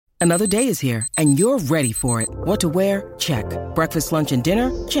Another day is here, and you're ready for it. What to wear? Check. Breakfast, lunch, and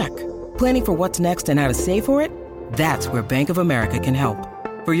dinner? Check. Planning for what's next and how to save for it? That's where Bank of America can help.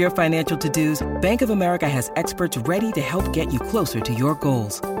 For your financial to-dos, Bank of America has experts ready to help get you closer to your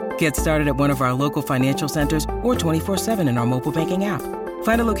goals. Get started at one of our local financial centers or 24/7 in our mobile banking app.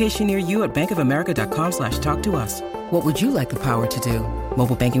 Find a location near you at bankofamerica.com/talktous. What would you like the power to do?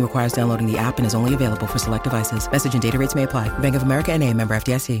 Mobile banking requires downloading the app and is only available for select devices. Message and data rates may apply. Bank of America N.A., member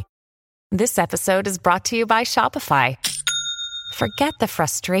FDIC. This episode is brought to you by Shopify. Forget the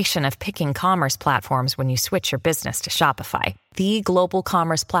frustration of picking commerce platforms when you switch your business to Shopify, the global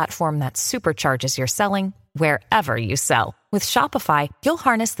commerce platform that supercharges your selling wherever you sell. With Shopify, you'll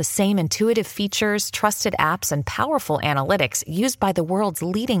harness the same intuitive features, trusted apps, and powerful analytics used by the world's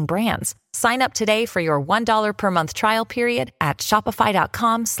leading brands. Sign up today for your $1 per month trial period at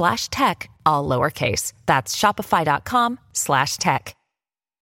shopify.com/tech, all lowercase. That's shopify.com/tech.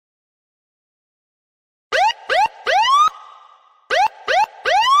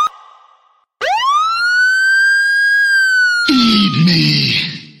 Feed me.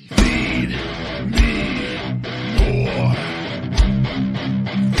 Feed me more.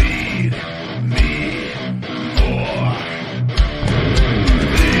 Feed me more.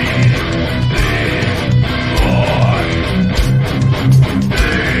 Feed me more.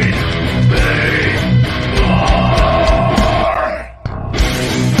 Feed me more.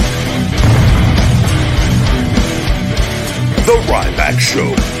 The Ryback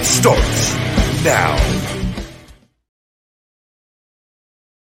Show starts now.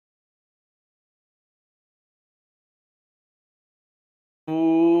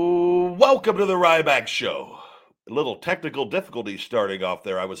 Welcome to the Ryback Show. A little technical difficulty starting off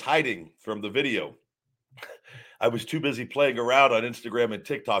there. I was hiding from the video. I was too busy playing around on Instagram and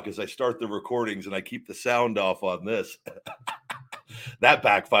TikTok as I start the recordings, and I keep the sound off on this. That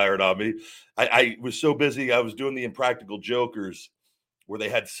backfired on me. I was so busy. I was doing the Impractical Jokers where they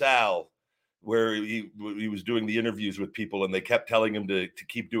had Sal, where he was doing the interviews with people, and they kept telling him to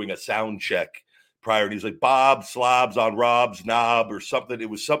keep doing a sound check prior, and he's like, Bob slobs on Rob's knob or something. It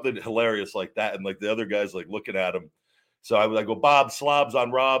was something hilarious like that, and like the other guys like looking at him. So I go, Bob slobs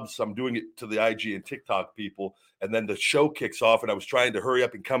on Rob's. I'm doing it to the IG and TikTok people, and then the show kicks off, and I was trying to hurry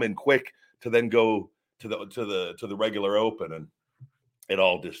up and come in quick to then go to the regular open, and it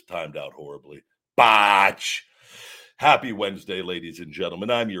all just timed out horribly. Botch. Happy Wednesday, ladies and gentlemen.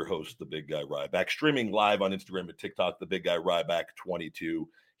 I'm your host, the Big Guy Ryback, streaming live on Instagram and TikTok, the Big Guy Ryback 22.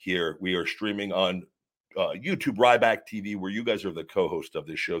 Here we are streaming on YouTube, Ryback TV, where you guys are the co-host of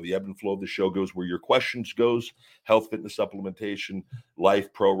this show. The ebb and flow of the show goes where your questions goes: health, fitness, supplementation,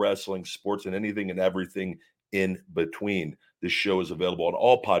 life, pro wrestling, sports, and anything and everything in between. This show is available on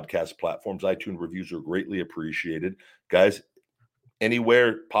all podcast platforms. iTunes reviews are greatly appreciated, guys.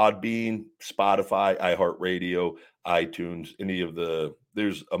 Anywhere: Podbean, Spotify, iHeartRadio, iTunes,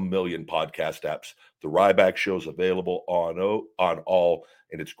 there's a million podcast apps. The Ryback Show is available on all,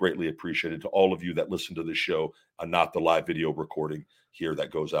 and it's greatly appreciated to all of you that listen to this show and not the live video recording here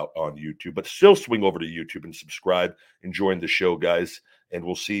that goes out on YouTube. But still swing over to YouTube and subscribe and join the show, guys. And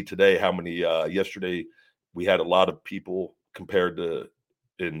we'll see today how many, yesterday we had a lot of people compared to,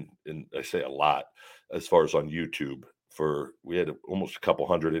 I say a lot, as far as on YouTube. We had almost a couple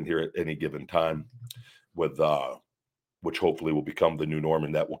hundred in here at any given time, with which hopefully will become the new norm,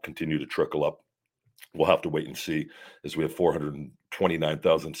 and that will continue to trickle up. We'll have to wait and see, as we have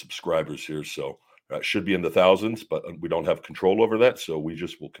 429,000 subscribers here. So it should be in the thousands, but we don't have control over that. So we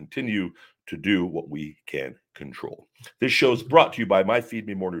just will continue to do what we can control. This show is brought to you by My Feed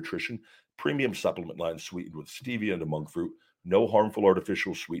Me More Nutrition, premium supplement line sweetened with stevia and monk fruit. No harmful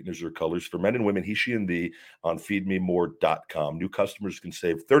artificial sweeteners or colors for men and women, he, she, and thee, on feedmemore.com. New customers can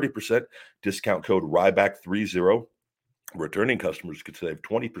save 30%. Discount code Ryback30. Returning customers could save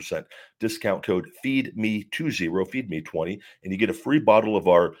 20%. Discount code FEEDME20, FEEDME20, and you get a free bottle of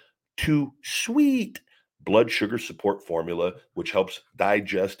our Too Sweet blood sugar support formula, which helps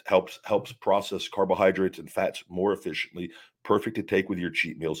digest, helps process carbohydrates and fats more efficiently. Perfect to take with your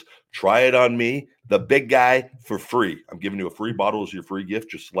cheat meals. Try it on me, the Big Guy, for free. I'm giving you a free bottle as your free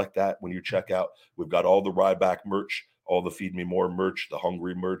gift. Just select that when you check out. We've got all the Ryback merch, all the Feed Me More merch, the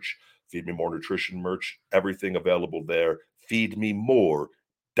Hungry merch, Feed Me More Nutrition merch, everything available there.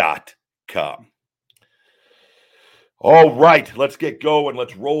 Feedmemore.com. All right, let's get going.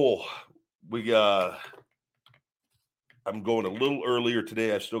 Let's roll. I'm going a little earlier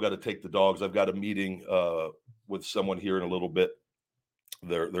today. I've still got to take the dogs. I've got a meeting with someone here in a little bit.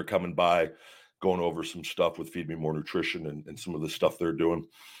 They're coming by, going over some stuff with Feed Me More Nutrition and some of the stuff they're doing,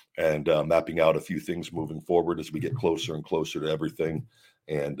 and mapping out a few things moving forward as we get closer and closer to everything.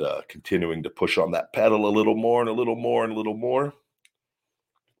 and continuing to push on that pedal a little more and a little more and a little more.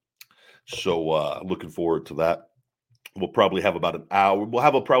 So looking forward to that. We'll probably have about an hour. We'll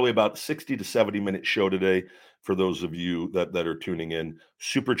have probably about 60 to 70-minute show today for those of you that are tuning in.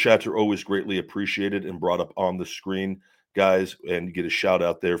 Super chats are always greatly appreciated and brought up on the screen, guys, and you get a shout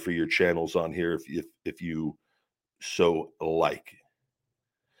out there for your channels on here if you so like.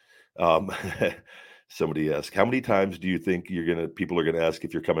 Somebody asked, how many times do you think people are gonna ask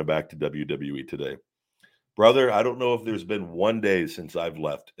if you're coming back to WWE today? Brother, I don't know if there's been one day since I've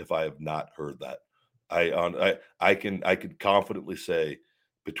left if I have not heard that. I can confidently say,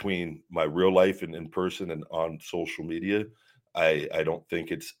 between my real life and in person and on social media, I don't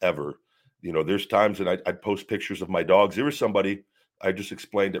think it's ever. There's times that I'd post pictures of my dogs. There was somebody I just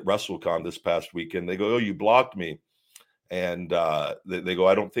explained at WrestleCon this past weekend. They go, "Oh, you blocked me," and they go,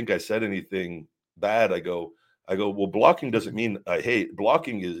 "I don't think I said anything bad." I go, "Well, blocking doesn't mean I hate.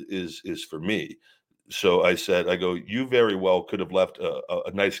 Blocking is for me." So I said, "You very well could have left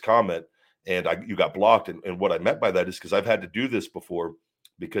a nice comment, and you got blocked." And what I meant by that is because I've had to do this before,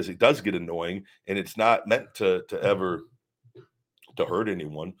 because it does get annoying, and it's not meant to ever to hurt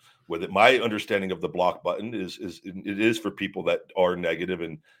anyone with it. My understanding of the block button is for people that are negative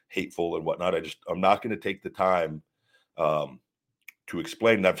and hateful and whatnot. I'm not going to take the time to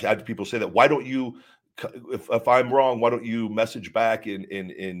explain. And I've had people say that, why don't you, if I'm wrong, why don't you message back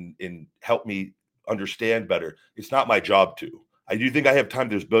and help me understand better? It's not my job to. I do think I have time.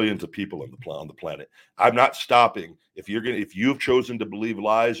 There's billions of people on the planet. I'm not stopping. If you've chosen to believe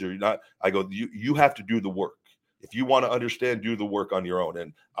lies or you're not, you have to do the work. If you want to understand, do the work on your own.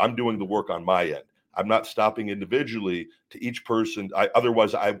 And I'm doing the work on my end. I'm not stopping individually to each person.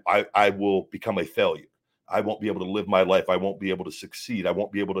 Otherwise I will become a failure. I won't be able to live my life. I won't be able to succeed. I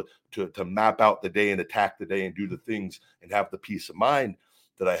won't be able to map out the day and attack the day and do the things and have the peace of mind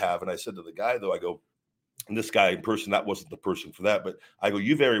that I have. And I said to the guy, though, and this guy in person, that wasn't the person for that, but I go,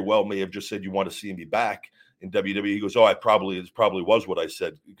 you very well may have just said you want to see me back in WWE. He goes, oh, it probably was what I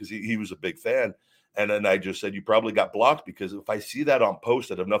said, because he was a big fan. And then I just said, you probably got blocked, because if I see that on posts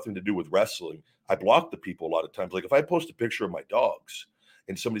that have nothing to do with wrestling, I block the people a lot of times. Like if I post a picture of my dogs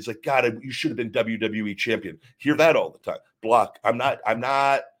and somebody's like, God, you should have been WWE champion. Hear that all the time. Block. I'm not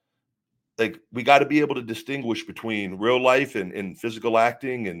like, we got to be able to distinguish between real life and physical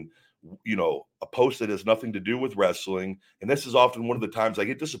acting and, a post that has nothing to do with wrestling. And this is often one of the times I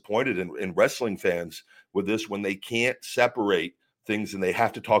get disappointed in wrestling fans with this, when they can't separate things and they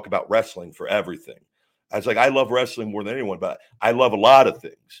have to talk about wrestling for everything. I was like, I love wrestling more than anyone, but I love a lot of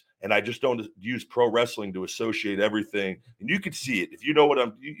things. And I just don't use pro wrestling to associate everything. And you could see it. If you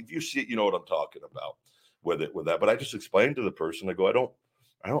see it, you know what I'm talking about with that. But I just explained to the person, I go,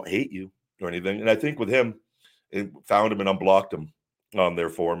 I don't hate you or anything. And I think with him, it found him and unblocked him on there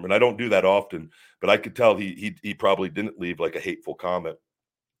for him. And I don't do that often, but I could tell he probably didn't leave like a hateful comment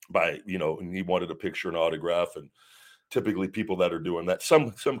and he wanted a picture and autograph. And typically people that are doing that,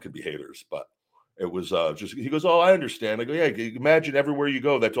 some could be haters, but it was just, he goes, oh, I understand. I go, yeah, imagine everywhere you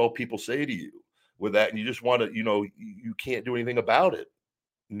go, that's all people say to you with that. And you just want to, you can't do anything about it.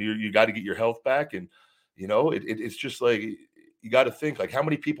 And you got to get your health back. And, it's just like, you got to think, like, how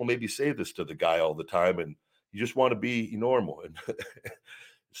many people maybe say this to the guy all the time, and you just want to be normal. And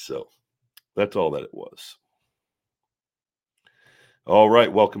so that's all that it was. All right.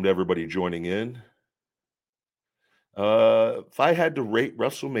 Welcome to everybody joining in. If I had to rate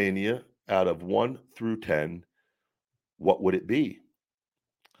WrestleMania out of 1 through 10, what would it be?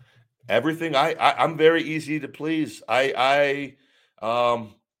 Everything. I'm very easy to please.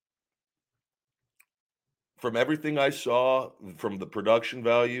 From everything I saw, from the production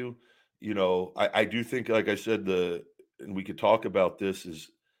value, I do think, like I said, and we could talk about this,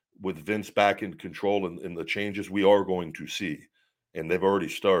 is with Vince back in control and the changes we are going to see, and they've already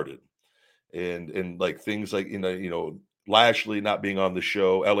started. And like things like, Lashley not being on the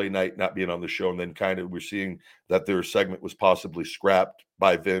show, LA Knight not being on the show, and then kind of we're seeing that their segment was possibly scrapped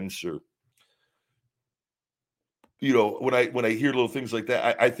by Vince, or when I hear little things like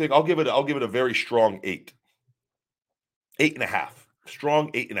that, I think I'll give it a very strong 8.5,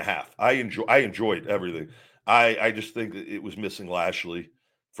 strong 8.5. I enjoyed everything. I just think that it was missing Lashley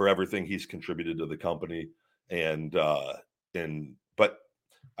for everything he's contributed to the company, but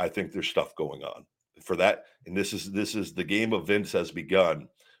I think there's stuff going on for that. And this is the game of Vince has begun,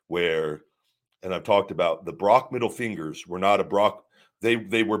 where, and I've talked about the Brock middle fingers were not a Brock.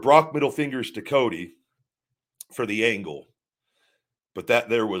 They were Brock middle fingers to Cody for the angle, but that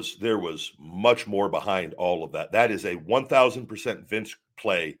there was much more behind all of that. That is a 1000% Vince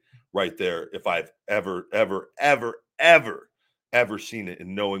play right there. If I've ever ever seen it,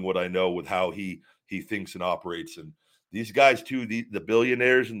 and knowing what I know with how he thinks and operates. And these guys too, the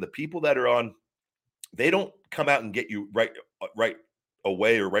billionaires and the people that are on, they don't come out and get you right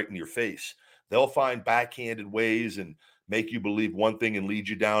away or right in your face. They'll find backhanded ways and make you believe one thing and lead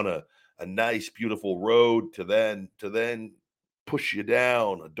you down a nice, beautiful road to then push you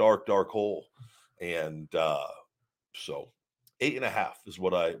down a dark hole. And so 8.5 is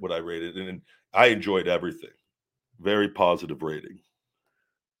what I rated, and I enjoyed everything. Very positive rating.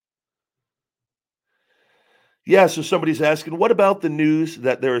 Yeah, so somebody's asking, what about the news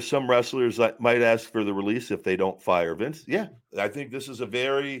that there are some wrestlers that might ask for the release if they don't fire Vince? Yeah, I think this is a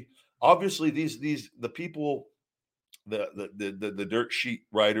very obviously the people, the dirt sheet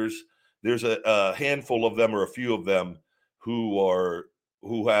writers. There's a handful of them or a few of them who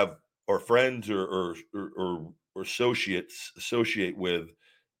have or friends or associate with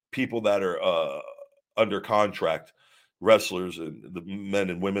people that are under contract, wrestlers and the men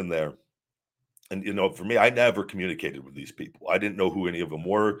and women there. And, for me, I never communicated with these people. I didn't know who any of them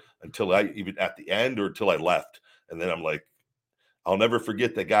were until even at the end or until I left. And then I'm like, I'll never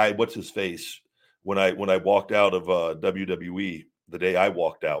forget the guy, what's his face, when I walked out of WWE, the day I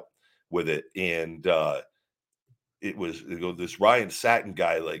walked out with it. And it was this Ryan Satin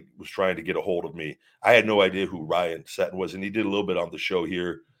guy was trying to get a hold of me. I had no idea who Ryan Satin was. And he did a little bit on the show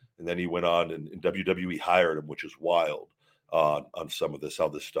here. And then he went on and WWE hired him, which is wild on some of this, how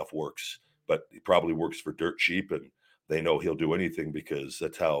this stuff works. But he probably works for dirt cheap, and they know he'll do anything because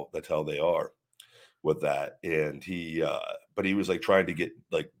that's how they are with that. And but he was trying to get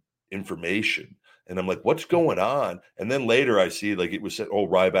information, and I'm like, what's going on? And then later I see it was said, oh,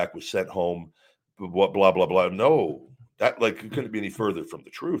 Ryback was sent home, what blah blah blah. No, that it couldn't be any further from the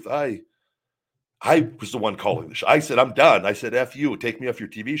truth. I was the one calling the show. I said, I'm done. I said, F you, take me off your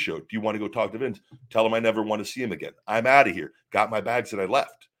TV show. Do you want to go talk to Vince? Tell him I never want to see him again. I'm out of here. Got my bags and I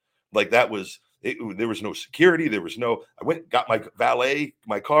left. That was it. There was no security. There was no, I went, got my valet,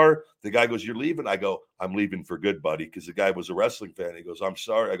 my car. The guy goes, you're leaving? I go, I'm leaving for good, buddy. Because the guy was a wrestling fan. He goes, I'm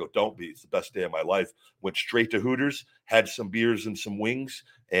sorry. I go, don't be. It's the best day of my life. Went straight to Hooters, had some beers and some wings,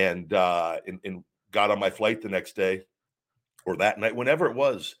 and got on my flight the next day or that night, whenever it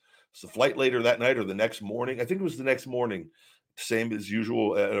was. It's the flight later that night or the next morning. I think it was the next morning, same as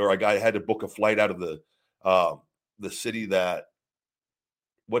usual. Or a guy had to book a flight out of the city that,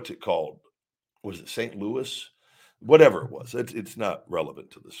 what's it called? Was it St. Louis? Whatever it was. It's not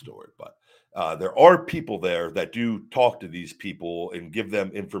relevant to the story, but there are people there that do talk to these people and give them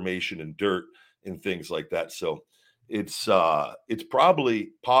information and dirt and things like that. So it's probably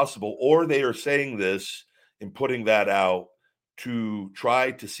possible, or they are saying this and putting that out to try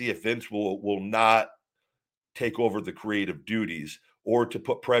to see if Vince will not take over the creative duties, or to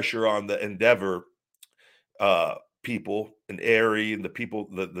put pressure on the Endeavor people and Airy and the people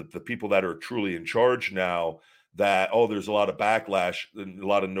that are truly in charge now, that there's a lot of backlash and a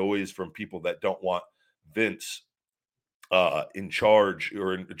lot of noise from people that don't want Vince in charge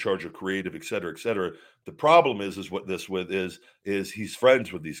or in charge of creative, et cetera, et cetera. The problem is what this with is he's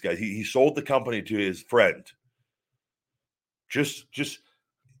friends with these guys. He sold the company to his friend.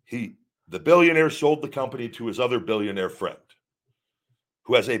 The billionaire sold the company to his other billionaire friend,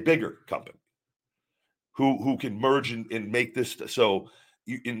 who has a bigger company, who can merge and make this. So,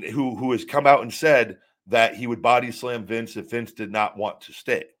 who has come out and said that he would body slam Vince if Vince did not want to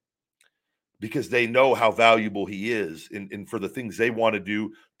stay, because they know how valuable he is, and for the things they want to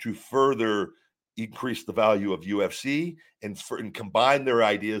do to further increase the value of UFC and combine their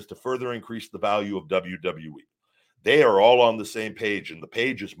ideas to further increase the value of WWE. They are all on the same page, and the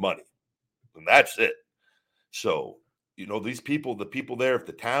page is money, and that's it. So, these people, the people there, if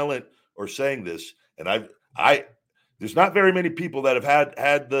the talent are saying this, and there's not very many people that have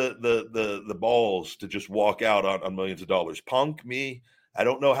had the balls to just walk out on millions of dollars. Punk, me, I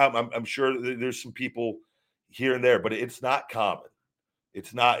don't know how. I'm sure there's some people here and there, but it's not common.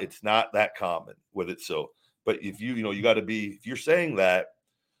 It's not that common with it. So, but if you got to be, if you're saying that,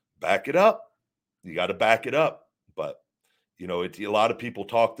 back it up. You got to back it up. But it's a lot of people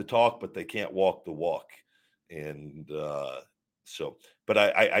talk the talk, but they can't walk the walk. And but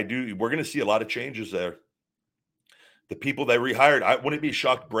I do. We're going to see a lot of changes there. The people they rehired, I wouldn't be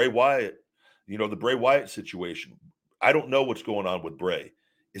shocked. Bray Wyatt, the Bray Wyatt situation. I don't know what's going on with Bray.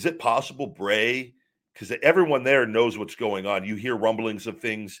 Is it possible Bray? Because everyone there knows what's going on. You hear rumblings of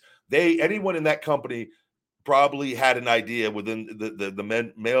things. Anyone in that company probably had an idea within the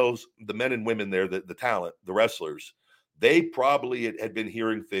men and women there, the talent, the wrestlers. They probably had been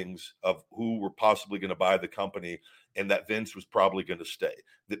hearing things of who were possibly going to buy the company, and that Vince was probably going to stay.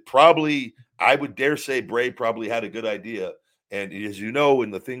 That probably, I would dare say, Bray probably had a good idea, And as you know,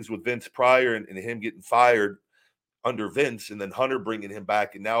 in the things with Vince prior and him getting fired under Vince and then Hunter bringing him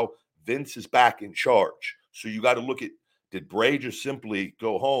back, and now Vince is back in charge. So you got to look at, did Bray just simply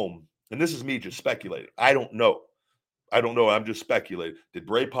go home? And this is me just speculating. I don't know. I'm just speculating. Did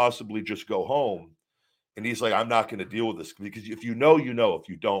Bray possibly just go home? And he's like, I'm not going to deal with this, because if you know, you know. If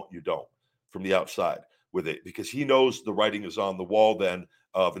you don't, you don't, from the outside with it, because he knows the writing is on the wall then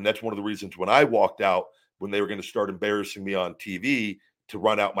and that's one of the reasons when I walked out, when they were going to start embarrassing me on TV to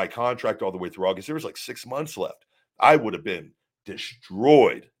run out my contract all the way through August, there was like 6 months left. I would have been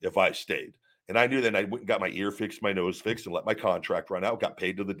destroyed if I stayed. And I knew that I went and got my ear fixed, my nose fixed, and let my contract run out, got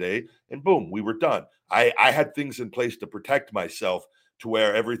paid to the day, and boom, we were done. I had things in place to protect myself to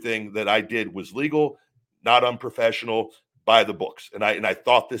where everything that I did was legal, not unprofessional, by the books. And I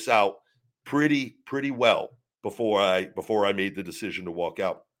thought this out pretty well before I made the decision to walk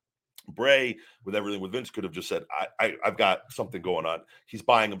out. Bray, with everything with Vince, could have just said, I've got something going on. He's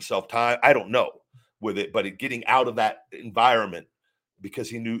buying himself time. I don't know with it, but getting out of that environment, because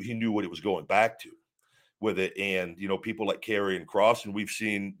he knew what it was going back to with it. And, people like Carey and Cross, and we've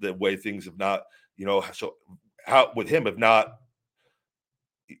seen the way things have not, so how with him have not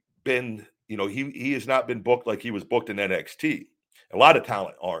been, he has not been booked like he was booked in NXT. A lot of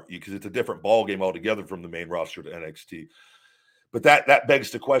talent aren't, because it's a different ball game altogether from the main roster to NXT. But that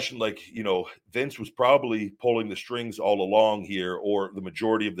begs the question, Vince was probably pulling the strings all along here, or the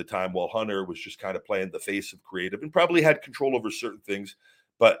majority of the time, while Hunter was just kind of playing the face of creative and probably had control over certain things.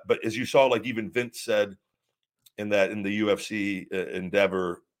 But as you saw, like even Vince said in the UFC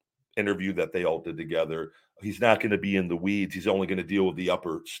Endeavor interview that they all did together, he's not going to be in the weeds. He's only going to deal with the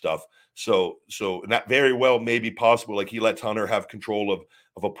upper stuff. So that very well may be possible. Like he lets Hunter have control of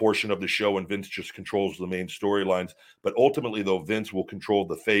a portion of the show, and Vince just controls the main storylines. But ultimately, though, Vince will control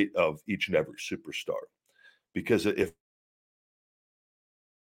the fate of each and every superstar. Because if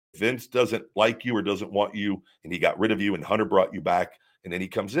Vince doesn't like you or doesn't want you, and he got rid of you, and Hunter brought you back, and then he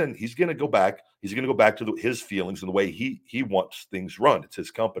comes in, he's going to go back. He's going to go back to his feelings and the way he wants things run. It's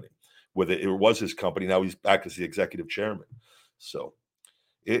his company. It was his company. Now he's back as the executive chairman. So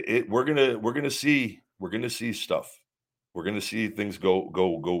we're gonna see stuff. We're gonna see things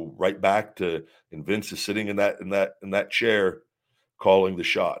go right back to, and Vince is sitting in that chair, calling the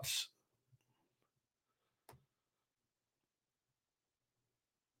shots.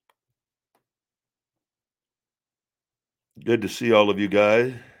 Good to see all of you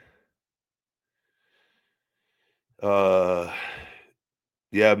guys.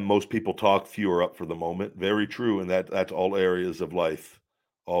 Yeah, most people talk, fewer up for the moment. Very true, and that's all areas of life.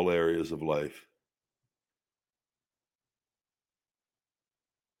 All areas of life.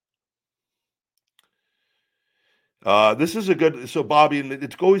 This is so Bobby, and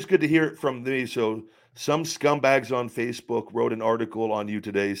it's always good to hear it from me. So some scumbags on Facebook wrote an article on you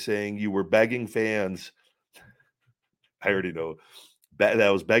today saying you were begging fans. I already know that I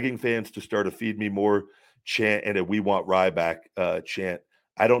was begging fans to start a "Feed Me More" chant and a "We Want Ryback" chant.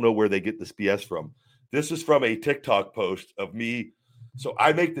 I don't know where they get this BS from. This is from a TikTok post of me. So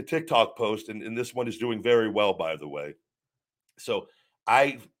I make the TikTok post, and this one is doing very well, by the way. So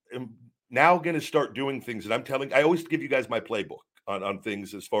I am now going to start doing things that I always give you guys my playbook on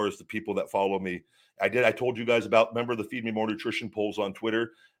things as far as the people that follow me. I told you guys about, remember the Feed Me More Nutrition polls on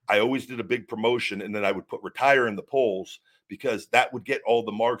Twitter? I always did a big promotion, and then I would put retire in the polls, because that would get all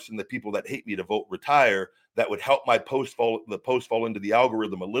the marks and the people that hate me to vote retire. That would help my post fall into the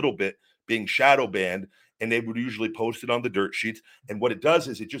algorithm a little bit, being shadow banned, and they would usually post it on the dirt sheets. And what it does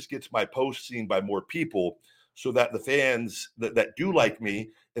is it just gets my post seen by more people, so that the fans that do like me,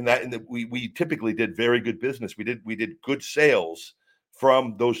 and that we typically did very good business. We did good sales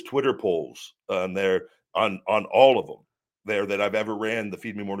from those Twitter polls on all of them there that I've ever ran, the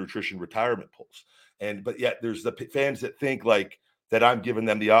Feed Me More Nutrition retirement polls. But yet there's the fans that think like that I'm giving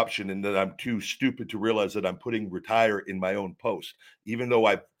them the option, and that I'm too stupid to realize that I'm putting retire in my own post, even though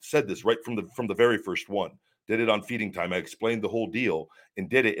I've said this right from the very first one. Did it on Feeding Time. I explained the whole deal and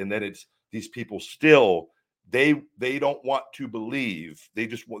did it, and then it's these people still. They don't want to believe.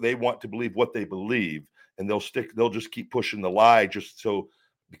 They want to believe what they believe, and they'll just keep pushing the lie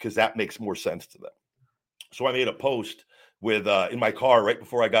because that makes more sense to them. So I made a post with in my car right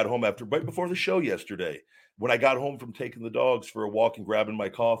before I got home, right before the show yesterday, when I got home from taking the dogs for a walk and grabbing my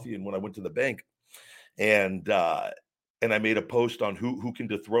coffee, and when I went to the bank, and I made a post on who can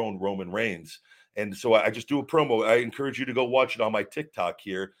dethrone Roman Reigns. And so I just do a promo. I encourage you to go watch it on my TikTok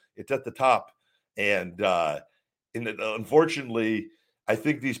here. It's at the top. And unfortunately, I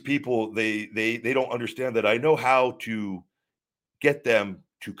think these people, they don't understand that I know how to get them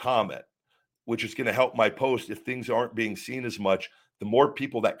to comment. which is going to help my post if things aren't being seen as much. The more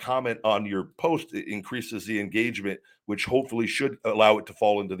people that comment on your post, it increases the engagement, which hopefully should allow it to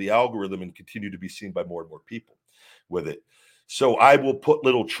fall into the algorithm and continue to be seen by more and more people with it. So I will put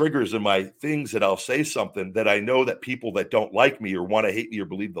little triggers in my things that I'll say something that I know that people that don't like me or want to hate me or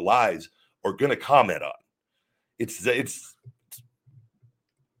believe the lies are going to comment on. It's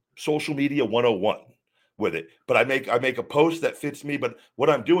social media 101 with it. But I make a post that fits me. But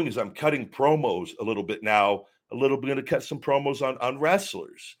what I'm doing is I'm cutting promos a little bit now. Going to cut some promos on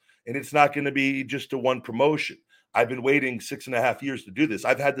wrestlers, and it's not going to be just a one promotion. I've been waiting 6.5 years to do this.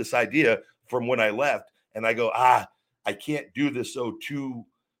 I've had this idea from when I left, and I go, I can't do this. So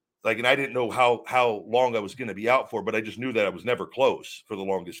and I didn't know how long I was going to be out for, but I just knew that I was never close for the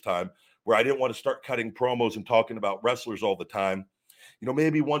longest time, where I didn't want to start cutting promos and talking about wrestlers all the time.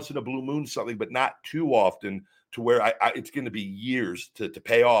 Maybe once in a blue moon something, but not too often to where it's going to be years to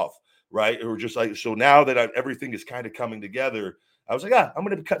pay off. Right. Or just like, so now that everything is kind of coming together, I was like, I'm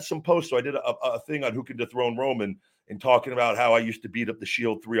going to cut some posts. So I did a thing on who can dethrone Roman and talking about how I used to beat up the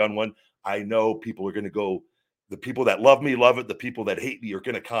Shield 3-on-1. I know people are going to go, the people that love me, love it. The people that hate me are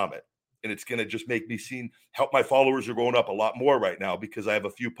going to comment, and it's going to just make me help. My followers are going up a lot more right now because I have a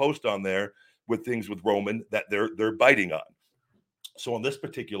few posts on there with things with Roman that they're biting on. So on this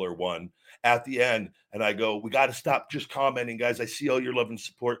particular one, at the end, and I go, we got to stop just commenting, guys. I see all your love and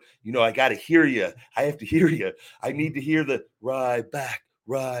support. I got to hear you. I have to hear you. I need to hear the Ryback.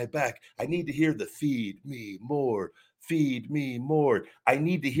 I need to hear the feed me more. I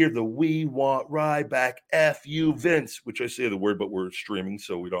need to hear the we want Ryback. F you, Vince, which I say the word, but we're streaming,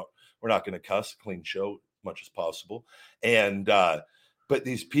 so we're not going to cuss. Clean show as much as possible. And but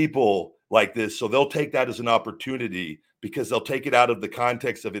these people like this, so they'll take that as an opportunity because they'll take it out of the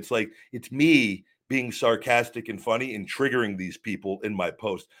context of it's me being sarcastic and funny and triggering these people in my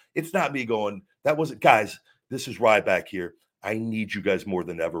post. It's not me going, that wasn't, guys, this is Ryback here. I need you guys more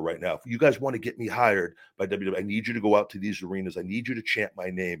than ever right now. If you guys want to get me hired by WWE, I need you to go out to these arenas. I need you to chant my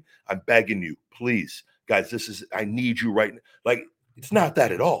name. I'm begging you, please. Guys, I need you right now. It's not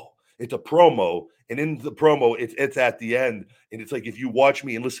that at all. It's a promo. And in the promo, it's at the end. And it's like, if you watch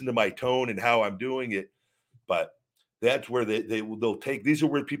me and listen to my tone and how I'm doing it, but that's where they'll take, these are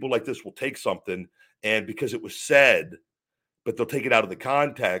where people like this will take something, and because it was said, but they'll take it out of the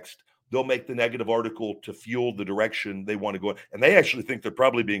context, they'll make the negative article to fuel the direction they want to go in. And they actually think they're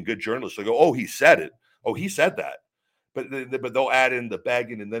probably being good journalists. They go, oh, he said it. Oh, he said that. But they'll add in the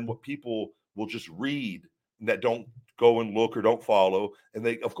bagging, and then what people will just read that don't go and look or don't follow, and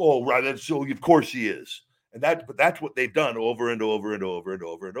they, right, so of course he is. But that's what they've done over and over and over and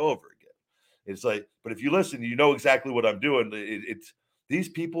over and over again. It's like, but if you listen, you know exactly what I'm doing. It's these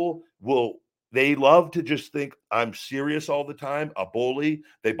people they love to just think I'm serious all the time, a bully.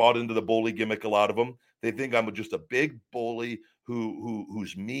 They bought into the bully gimmick, a lot of them. They think I'm just a big bully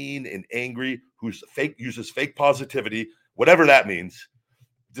who's mean and angry, uses fake positivity, whatever that means,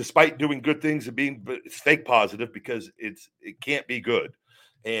 despite doing good things and but it's fake positive because it can't be good.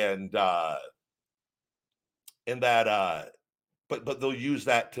 And that, but they'll use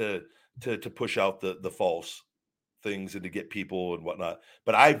that to push out the false things and to get people and whatnot.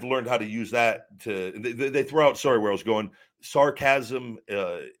 But I've learned how to use that they throw out, sorry, where I was going, sarcasm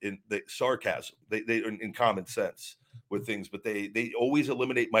in common sense with things, but they always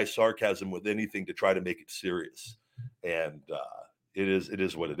eliminate my sarcasm with anything to try to make it serious. And it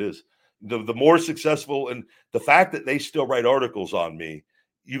is what it is. The more successful, and the fact that they still write articles on me,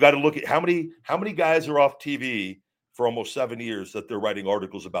 you got to look at how many guys are off TV for almost 7 years that they're writing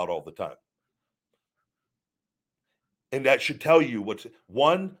articles about all the time. And that should tell you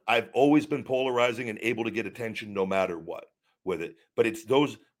one, I've always been polarizing and able to get attention no matter what with it. But it's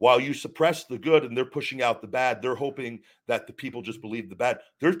those, while you suppress the good and they're pushing out the bad, they're hoping that the people just believe the bad.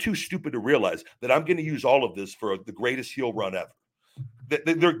 They're too stupid to realize that I'm going to use all of this for the greatest heel run ever.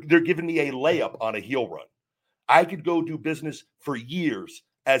 They're giving me a layup on a heel run. I could go do business for years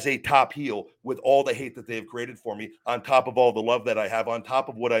as a top heel with all the hate that they've created for me, on top of all the love that I have, on top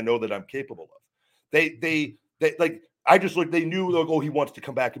of what I know that I'm capable of. They like, I just look, they knew, like, oh, he wants to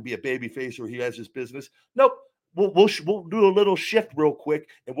come back and be a babyface, or he has his business. Nope. We'll do a little shift real quick,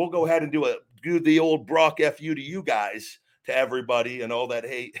 and we'll go ahead and do the old Brock F you to you guys, to everybody and all that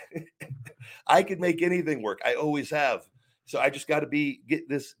hate. I could make anything work. I always have. So I just got to get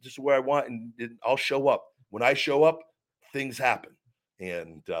this just where I want, and I'll show up. When I show up, things happen.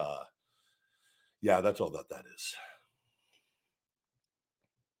 And yeah, that's all that is.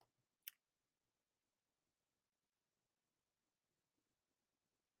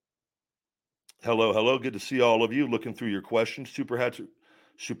 Hello. Good to see all of you. Looking through your questions. Super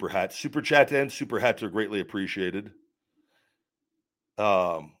super hats. Super chat and super hats are greatly appreciated.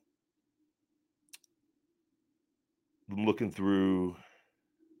 I'm looking through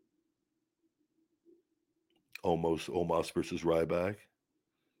Omos versus Ryback.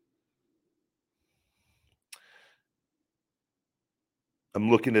 I'm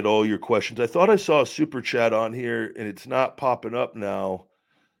looking at all your questions. I thought I saw a super chat on here, and it's not popping up now.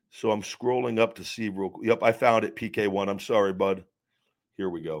 So I'm scrolling up to see real quick. Yep, I found it, PK1. I'm sorry, bud. Here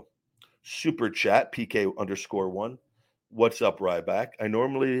we go. Super chat, PK_1. What's up, Ryback? I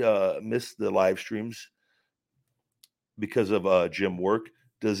normally miss the live streams because of gym work.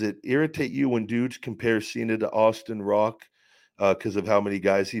 Does it irritate you when dudes compare Cena to Austin Rock because of how many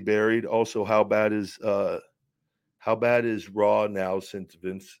guys he buried? Also, how bad is Raw now since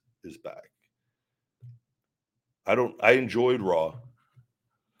Vince is back? I enjoyed Raw.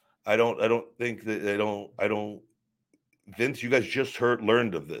 I don't think that Vince, you guys just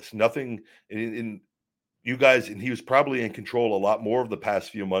learned of this. Nothing in you guys, and he was probably in control a lot more of the past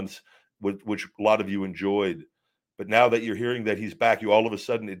few months, which a lot of you enjoyed. But now that you're hearing that he's back, you all of a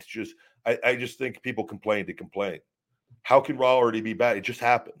sudden it's just I just think people complain to complain. How can Raw already be bad? It just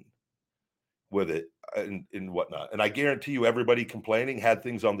happened with it and whatnot. And I guarantee you, everybody complaining had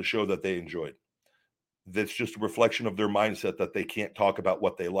things on the show that they enjoyed. That's just a reflection of their mindset that they can't talk about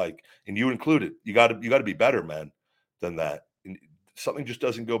what they like, and you included. You got to be better, man, than that. And something just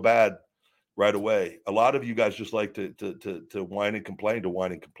doesn't go bad right away. A lot of you guys just like to whine and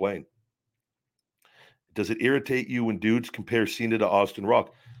complain, Does it irritate you when dudes compare Cena to Austin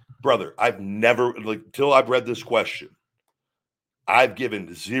Rock? Brother, I've never, till I've read this question, I've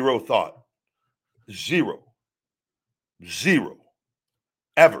given zero thought, zero,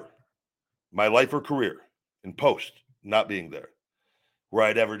 ever, my life or career in post, not being there, where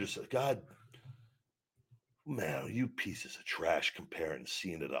I'd ever just said, God, man, you pieces of trash comparing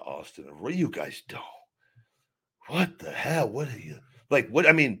Cena to Austin. What you guys don't? What the hell? What are you like? What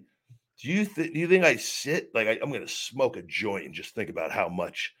I mean, do you think I sit like I'm going to smoke a joint and just think about how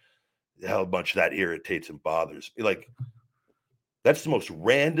much that irritates and bothers me? Like, that's the most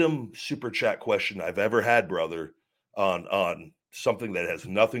random super chat question I've ever had, brother, on something that has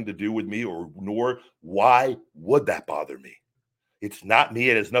nothing to do with me nor why would that bother me? It's not me.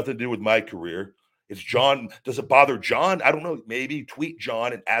 It has nothing to do with my career. It's John. Does it bother John? I don't know. Maybe tweet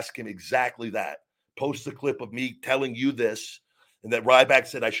John and ask him exactly that. Post the clip of me telling you this, and that Ryback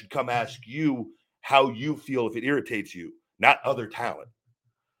said I should come ask you how you feel if it irritates you, not other talent.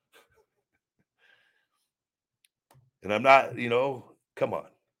 And I'm not, come on.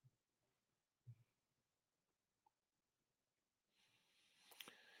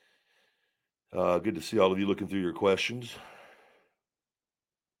 Good to see all of you looking through your questions.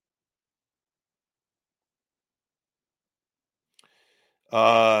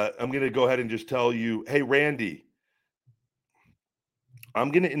 I'm going to go ahead and just tell you, hey, Randy,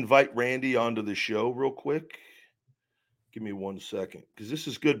 I'm going to invite Randy onto the show real quick. Give me 1 second, because this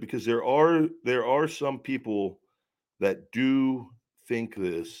is good, because there are some people that do think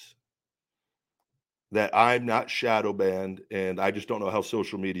that I'm not shadow banned, and I just don't know how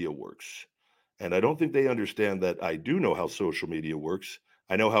social media works. And I don't think they understand that I do know how social media works.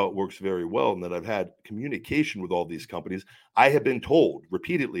 I know how it works very well, and that I've had communication with all these companies. I have been told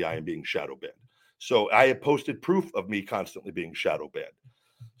repeatedly I am being shadow banned. So I have posted proof of me constantly being shadow banned.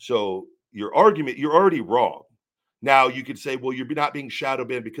 So your argument, you're already wrong. Now you could say, well, you're not being shadow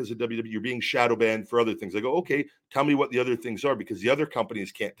banned because of WWE. You're being shadow banned for other things. I go, okay, tell me what the other things are, because the other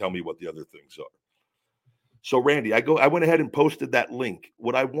companies can't tell me what the other things are. So Randy, I went ahead and posted that link.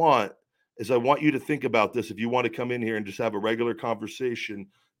 What I want you to think about this. If you want to come in here and just have a regular conversation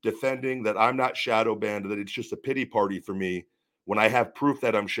defending that I'm not shadow banned, that it's just a pity party for me, when I have proof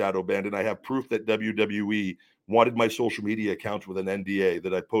that I'm shadow banned, and I have proof that WWE wanted my social media accounts with an NDA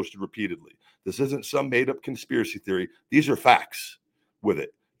that I posted repeatedly. This isn't some made up conspiracy theory. These are facts with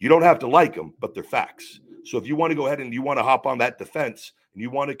it. You don't have to like them, but they're facts. So if you want to go ahead and you want to hop on that defense, and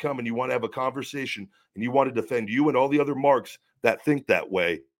you want to come and you want to have a conversation, and you want to defend you and all the other marks that think that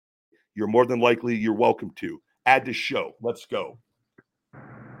way, you're more than likely, you're welcome to. Add to show. Let's go.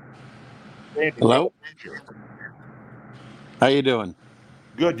 Randy, hello. How you doing?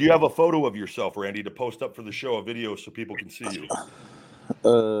 Good. Do you have a photo of yourself, Randy, to post up for the show, a video, so people can see you?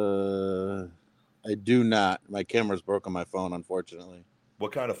 I do not. My camera's broke on my phone, unfortunately.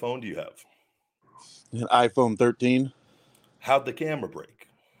 What kind of phone do you have? An iPhone 13. How'd the camera break?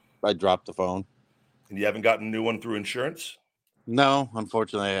 I dropped the phone. And you haven't gotten a new one through insurance? No,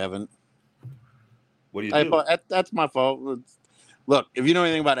 unfortunately, I haven't. What do you do? That's my fault. Look, if you know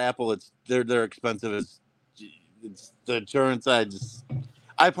anything about Apple, they're expensive. It's the insurance.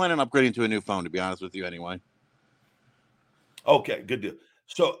 I plan on upgrading to a new phone, to be honest with you, anyway. Okay, good deal.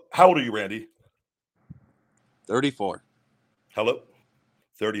 So how old are you, Randy? 34. Hello?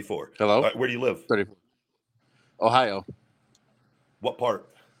 34. Hello? All right, where do you live? 34. Ohio. What part?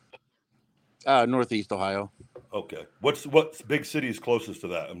 Northeast Ohio. Okay. What's big city is closest to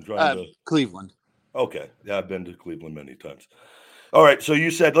that? I'm trying to. Cleveland. Okay. Yeah, I've been to Cleveland many times. All right. So you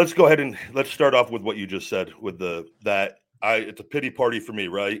said let's go ahead and let's start off with what you just said with it's a pity party for me,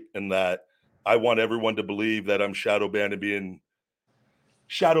 right? And that I want everyone to believe that I'm shadow banned and being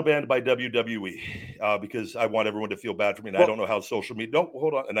shadow banned by WWE because I want everyone to feel bad for me. And I don't know how social media. No,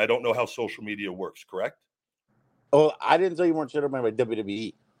 hold on. And I don't know how social media works. Correct? Oh, I didn't say you weren't shadow banned by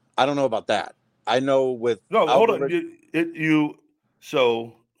WWE. I don't know about that. I know with hold on.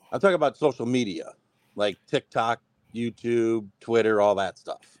 So I'm talking about social media, like TikTok, YouTube, Twitter, all that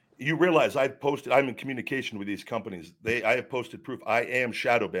stuff. You realize I'm in communication with these companies. I have posted proof. I am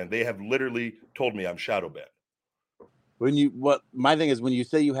shadow banned. They have literally told me I'm shadow banned. My thing is when you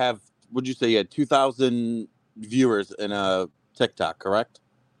say you have, would you say you had 2,000 viewers in a TikTok, correct?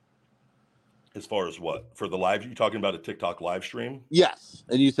 As far as what? For the live, you talking about a TikTok live stream? Yes.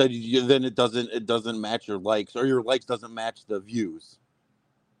 And you said then it doesn't match your likes, or your likes doesn't match the views.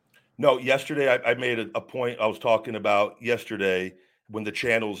 No, yesterday I made a point. I was talking about yesterday when the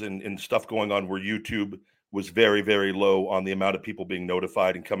channels and stuff going on where YouTube was very, very low on the amount of people being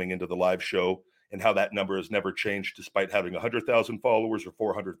notified and coming into the live show, and how that number has never changed despite having 100,000 followers or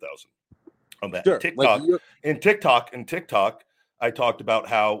 400,000 on that. Sure. TikTok, I talked about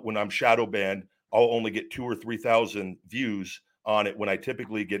how when I'm shadow banned, I'll only get 2,000 or 3,000 views on it when I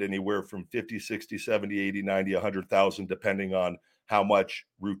typically get anywhere from 50, 60, 70, 80, 90, 100,000, depending on how much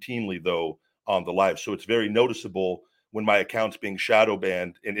routinely, though, on the live. So it's very noticeable when my account's being shadow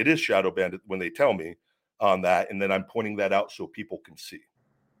banned, and it is shadow banned when they tell me on that, and then I'm pointing that out so people can see.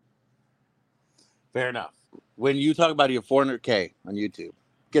 Fair enough. When you talk about your 400K on YouTube,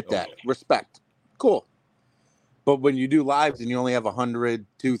 get that. Okay. Respect. Cool. But when you do lives and you only have 100,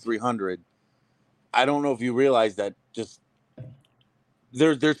 200, 300, I don't know if you realize that just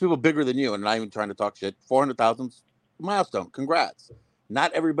there's people bigger than you, and I'm not even trying to talk shit. 400,000's milestone. Congrats.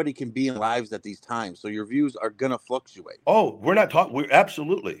 Not everybody can be in lives at these times, so your views are gonna fluctuate. Oh, we're not talking. We're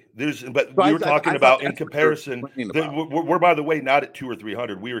absolutely but we were talking about in comparison. We're by the way not at 200 or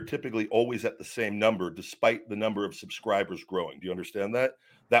 300. We are typically always at the same number, despite the number of subscribers growing. Do you understand that?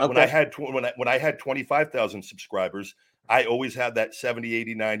 That okay. when I had 25,000 subscribers, I always had that 70,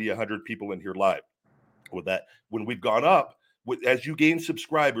 80, 90, 100 people in here live. With that, when we've gone up, as you gain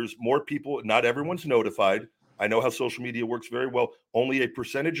subscribers, more people. Not everyone's notified. I know how social media works very well. Only a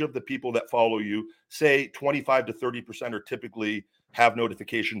percentage of the people that follow you, say 25 to 30%, are typically have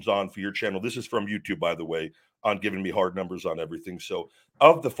notifications on for your channel. This is from YouTube, by the way, on giving me hard numbers on everything. So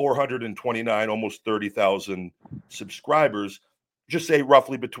of the 429, almost 30,000 subscribers, just say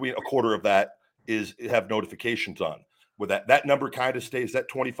roughly between a quarter of that have notifications on. With that number kind of stays, that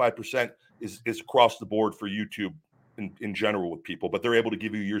 25% is across the board for YouTube in general with people, but they're able to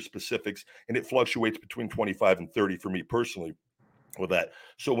give you your specifics, and it fluctuates between 25 and 30 for me personally with that.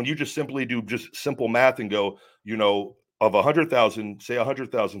 So when you just simply do just simple math and go, of 100,000, say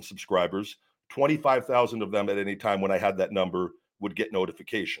 100,000 subscribers, 25,000 of them at any time when I had that number would get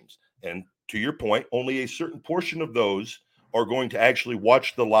notifications. And to your point, only a certain portion of those are going to actually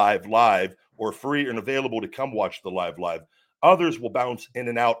watch the live or free and available to come watch the live. Others will bounce in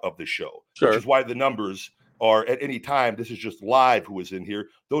and out of the show, sure. Which is why the numbers are at any time. This is just live who is in here.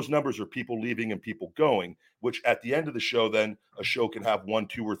 Those numbers are people leaving and people going, which at the end of the show, then a show can have 1,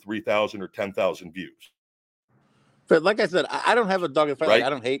 2, or 3,000 or 10,000 views. But like I said, I don't have a dog in the fight. Right? Like, I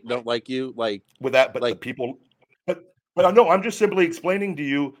don't hate, don't like you. Like with that, but like, the people, but I know I'm just simply explaining to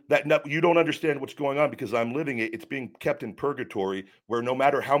you that you don't understand what's going on because I'm living it. It's being kept in purgatory where no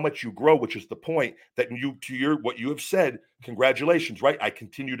matter how much you grow, which is the point that what you have said, congratulations, right? I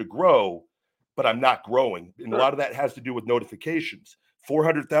continue to grow, but I'm not growing. And a lot of that has to do with notifications.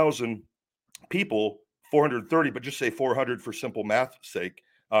 400,000 people, 430, but just say 400 for simple math sake.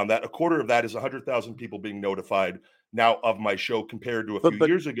 That a quarter of that is 100,000 people being notified now of my show compared to a few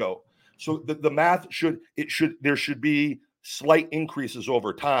years ago. So the math there should be slight increases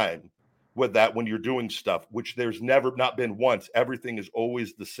over time with that when you're doing stuff, which there's never not been once. Everything is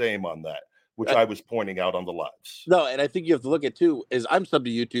always the same on that, which I was pointing out on the lives. No, and I think you have to look at too, is I'm sub to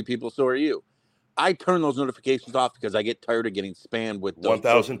YouTube people, so are you. I turn those notifications off because I get tired of getting spammed with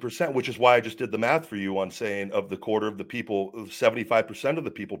 1,000%, which is why I just did the math for you on saying of the quarter of the people, 75% of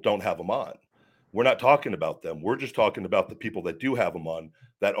the people don't have them on. We're not talking about them. We're just talking about the people that do have them on,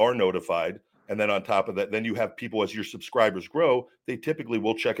 that are notified, And then on top of that, then you have people, as your subscribers grow, they typically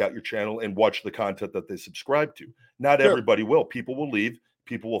will check out your channel and watch the content that they subscribe to. Not everybody will. People will leave.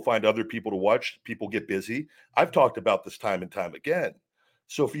 People will find other people to watch. People get busy. I've talked about this time and time again.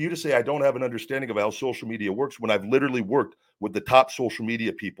 So for you to say I don't have an understanding of how social media works when I've literally worked with the top social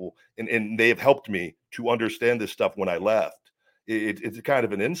media people and they have helped me to understand this stuff when I left, it's kind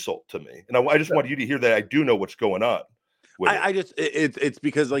of an insult to me. And I just want you to hear that I do know what's going on. It's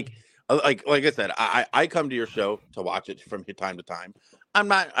because like I said, I come to your show to watch it from time to time.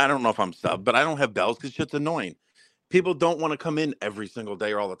 I don't know if I'm subbed, but I don't have bells because shit's annoying. People don't want to come in every single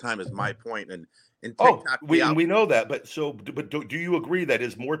day or all the time is my point. And TikTok, we know that, but do you agree that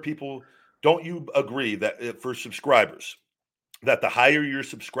as more people, don't you agree that for subscribers, that the higher your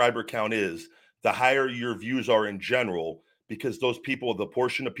subscriber count is, the higher your views are in general, because those people, the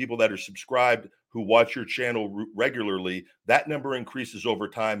portion of people that are subscribed who watch your channel regularly, that number increases over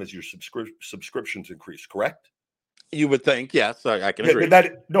time as your subscriptions increase, correct? You would think, yes, I can agree.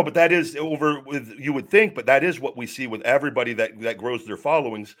 But that is over with. You would think, but that is what we see with everybody that grows their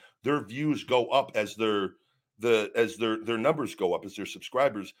followings. Their views go up as their numbers go up as their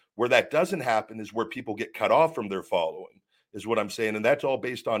subscribers. Where that doesn't happen is where people get cut off from their following, is what I'm saying, and that's all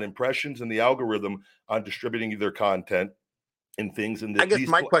based on impressions and the algorithm on distributing their content and things. And I guess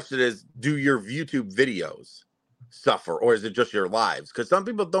my question is, do your YouTube videos suffer, or is it just your lives? Because some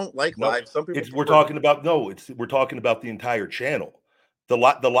people don't like lives. Some people we're talking about the entire channel. The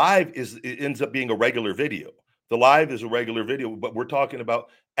live ends up being a regular video. The live is a regular video, but we're talking about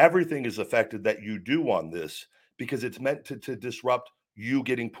everything is affected that you do on this, because it's meant to disrupt you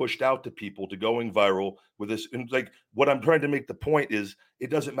getting pushed out to people, to going viral with this. And like what I'm trying to make the point is, it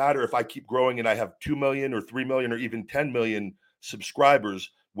doesn't matter if I keep growing and I have 2 million or 3 million or even 10 million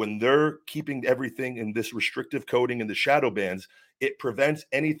subscribers. When they're keeping everything in this restrictive coding and the shadow bans, it prevents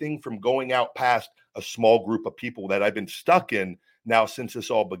anything from going out past a small group of people that I've been stuck in now since this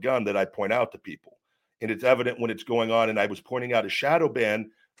all begun, that I point out to people. And it's evident when it's going on. And I was pointing out a shadow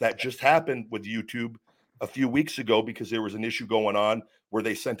ban that just happened with YouTube a few weeks ago, because there was an issue going on where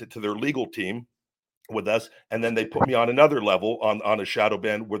they sent it to their legal team with us, and then they put me on another level on a shadow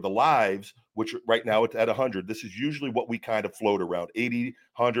ban where the lives, which right now it's at 100. This is usually what we kind of float around, 80,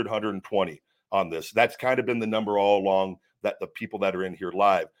 100, 120 on this. That's kind of been the number all along, that the people that are in here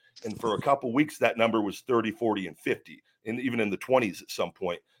live. And for a couple weeks, that number was 30, 40, and 50, and even in the 20s at some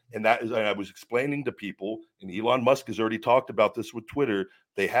point. And I was explaining to people, and Elon Musk has already talked about this with Twitter,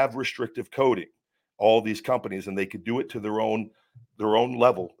 they have restrictive coding, all these companies, and they could do it to their own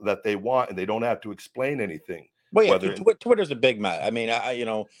level that they want, and they don't have to explain anything. Well, yeah, Twitter's a big mess. I mean,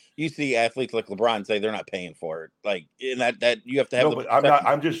 you see athletes like LeBron say they're not paying for it, like in that you have to have. No, but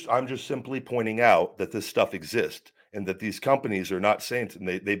I'm just simply pointing out that this stuff exists, and that these companies are not saints, and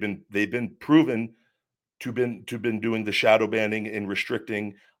they've been proven to been doing the shadow banning and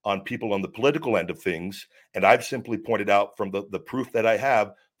restricting on people on the political end of things. And I've simply pointed out from the proof that I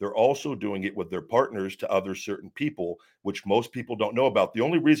have, they're also doing it with their partners to other certain people, which most people don't know about. The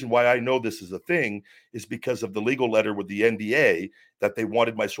only reason why I know this is a thing is because of the legal letter with the NDA that they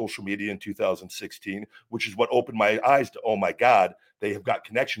wanted my social media in 2016, which is what opened my eyes to, oh my God, they have got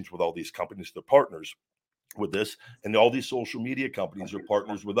connections with all these companies, they're partners with this. And all these social media companies are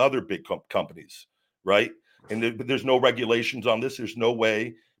partners with other big companies, right? And there's no regulations on this. There's no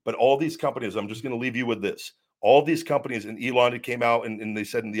way. But all these companies, I'm just going to leave you with this. All these companies, and Elon came out and they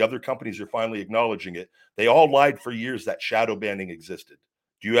said, and the other companies are finally acknowledging it. They all lied for years that shadow banning existed.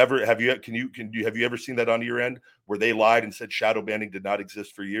 Have you ever seen that on your end where they lied and said shadow banning did not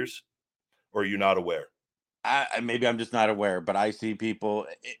exist for years? Or are you not aware? Maybe I'm just not aware, but I see people.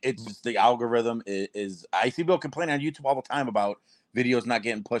 It's just the algorithm is. I see people complaining on YouTube all the time about videos not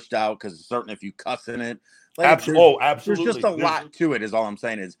getting pushed out because it's certain if you cuss in it. Like, absolutely. There's just a lot to it. Is all I'm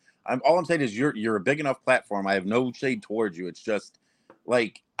saying is. All I'm saying is you're a big enough platform. I have no shade towards you. It's just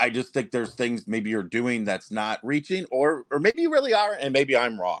like I just think there's things maybe you're doing that's not reaching, or maybe you really are, and maybe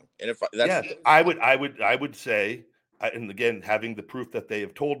I'm wrong. And if that's I would say, and again, having the proof that they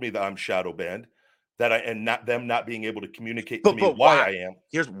have told me that I'm shadow banned, that and not them not being able to communicate to me why I am.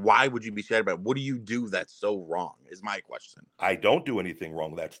 Here's why would you be shadow banned? What do you do that's so wrong? Is my question. I don't do anything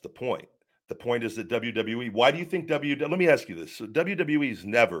wrong. That's the point. The point is that WWE, why do you think let me ask you this. So WWE's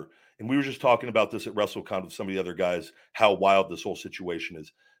never, and we were just talking about this at WrestleCon with some of the other guys, how wild this whole situation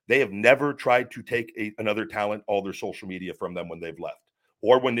is. They have never tried to take another talent, all their social media from them when they've left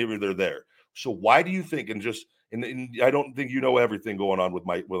or when they're there. So why do you think, and I don't think you know everything going on with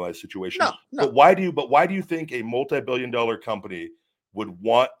my situation, no. But why do you think a multi-billion-dollar company would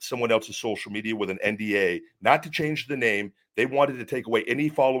want someone else's social media with an NDA, not to change the name, They wanted to take away any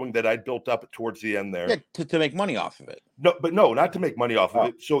following that I'd built up towards the end there. Yeah, to make money off of it. No, not to make money off of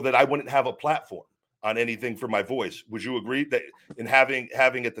it, so that I wouldn't have a platform on anything for my voice. Would you agree that in having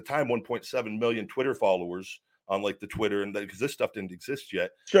at the time 1.7 million Twitter followers on like the Twitter, and because this stuff didn't exist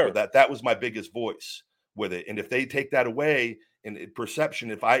yet, sure, that was my biggest voice with it. And if they take that away in perception,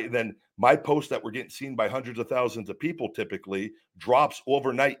 then my posts that were getting seen by hundreds of thousands of people typically drops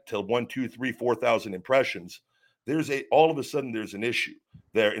overnight till 1, 2, 3, 4,000 impressions. All of a sudden there's an issue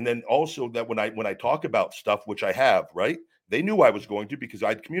there. And then also that when I talk about stuff, which I have, right, they knew I was going to, because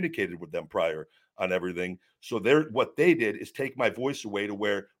I'd communicated with them prior on everything. So what they did is take my voice away to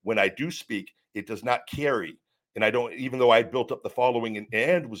where when I do speak, it does not carry. And I don't, even though I built up the following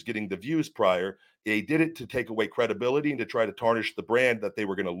and was getting the views prior, they did it to take away credibility and to try to tarnish the brand that they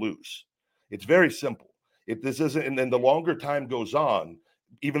were going to lose. It's very simple. If this isn't, and then the longer time goes on,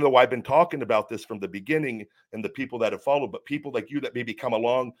 even though I've been talking about this from the beginning and the people that have followed, but people like you that maybe come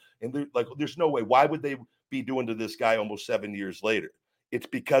along and they're like, there's no way. Why would they be doing to this guy almost 7 years later? It's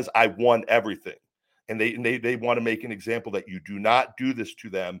because I won everything. And they want to make an example that you do not do this to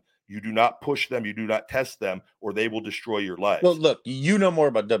them. You do not push them. You do not test them, or they will destroy your lives. Well, look, you know more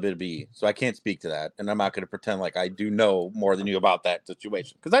about WWE, so I can't speak to that. And I'm not going to pretend like I do know more than you about that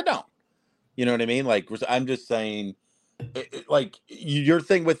situation, because I don't. You know what I mean? Like, I'm just saying, like, your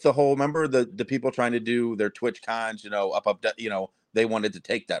thing with the whole, remember the people trying to do their Twitch cons, they wanted to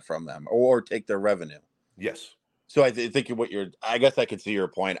take that from them or take their revenue. Yes. So I think I guess I could see your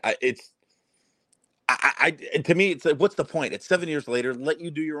point. To me, it's like, what's the point? It's 7 years later. Let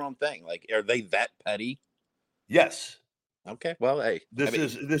you do your own thing. Like, are they that petty? Yes. Okay. Well, hey, but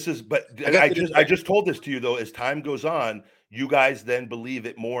I just told this to you though. As time goes on, you guys then believe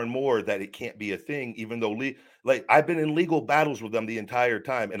it more and more that it can't be a thing, even though like I've been in legal battles with them the entire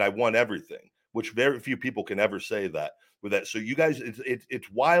time and I won everything, which very few people can ever say that with that. So you guys,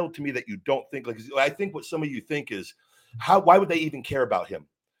 it's wild to me that you don't think, like, I think what some of you think is why would they even care about him?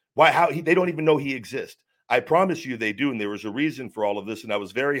 They don't even know he exists. I promise you they do. And there was a reason for all of this. And I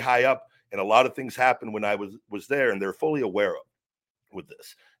was very high up and a lot of things happened when I was there and they're fully aware of with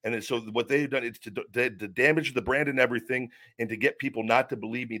this. And then, so what they've done is to damage the brand and everything, and to get people not to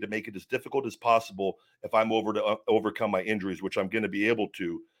believe me, to make it as difficult as possible if I'm to overcome my injuries, which I'm going to be able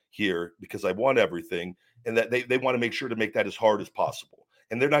to here because I won everything. And that they want to make sure to make that as hard as possible.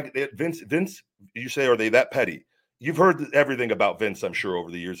 And they're not, Vince, you say, are they that petty? You've heard everything about Vince, I'm sure,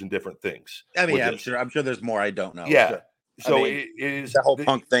 over the years in different things. I mean, I'm sure there's more I don't know. Yeah. Sure. So it is the whole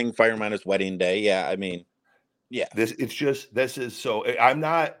Punk thing, Fireman's wedding day. Yeah. I mean, yeah. I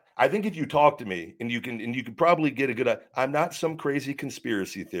think if you talk to me and you can probably get a good, I'm not some crazy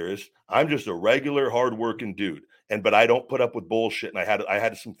conspiracy theorist. I'm just a regular hardworking dude. But I don't put up with bullshit. And I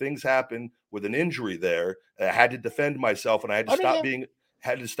had some things happen with an injury there. I had to defend myself and I had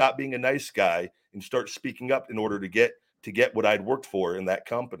to stop being a nice guy and start speaking up in order to get what I'd worked for in that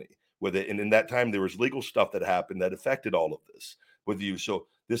company with it. And in that time, there was legal stuff that happened that affected all of this with you. So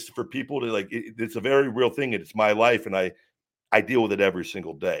this, for people to it's a very real thing. And it's my life. And I deal with it every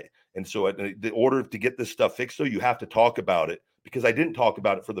single day. And so in order to get this stuff fixed, though, you have to talk about it, because I didn't talk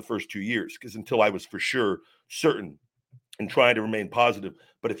about it for the first 2 years, because until I was for sure certain and trying to remain positive.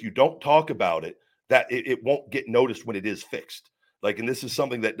 But if you don't talk about it, that it won't get noticed when it is fixed. And this is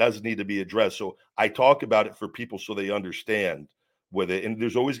something that does need to be addressed. So I talk about it for people so they understand with it. And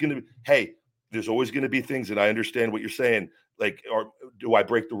there's always going to be things, and I understand what you're saying. Or do I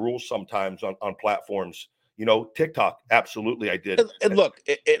break the rules sometimes on platforms? TikTok, absolutely I did. And look,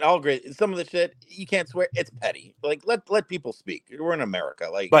 it all great. Some of the shit you can't swear. It's petty. Let people speak. We're in America.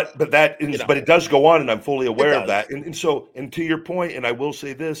 But it does go on, and I'm fully aware of that. And to your point, and I will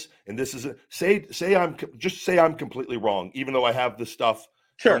say this, and this is say I'm completely wrong, even though I have the stuff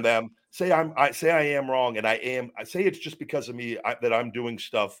from them. Say I am wrong, and I say it's just because of me that I'm doing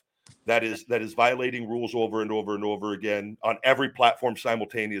stuff that is violating rules over and over and over again on every platform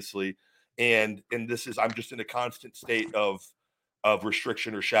simultaneously. And this is, I'm just in a constant state of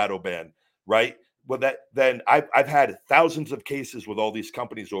restriction or shadow ban, right? Well, then I've had thousands of cases with all these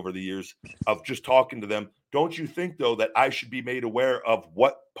companies over the years of just talking to them. Don't you think, though, that I should be made aware of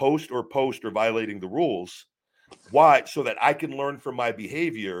what post are violating the rules? Why? So that I can learn from my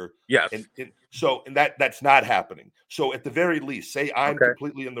behavior. Yes. And that's not happening. So at the very least, say I'm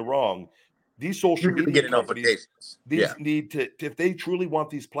completely in the wrong. These social media companies, need to, if they truly want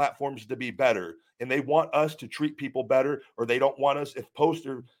these platforms to be better and they want us to treat people better, or they don't want us, if posts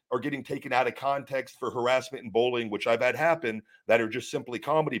are getting taken out of context for harassment and bullying, which I've had happen, that are just simply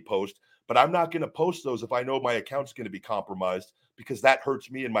comedy posts, but I'm not going to post those if I know my account's going to be compromised, because that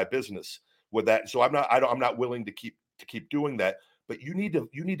hurts me in my business with that. So I'm not willing to keep to keep doing that. But you need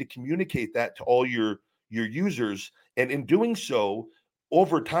to communicate that to all your users, and in doing so,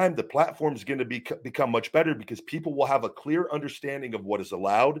 over time, the platform is going to become much better because people will have a clear understanding of what is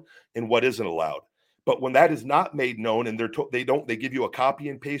allowed and what isn't allowed. But when that is not made known, and they give you a copy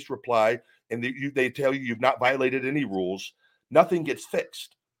and paste reply, and they tell you you've not violated any rules, nothing gets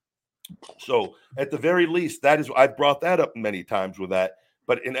fixed. So at the very least, that is, I've brought that up many times with that.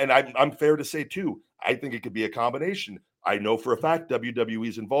 But and I'm fair to say too, I think it could be a combination. I know for a fact WWE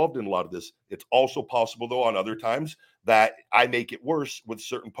is involved in a lot of this. It's also possible, though, on other times that I make it worse with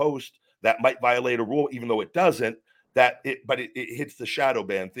certain posts that might violate a rule, even though it doesn't. But it hits the shadow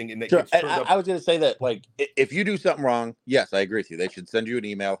ban thing, and it gets turned up. I was going to say that, like, if you do something wrong, yes, I agree with you. They should send you an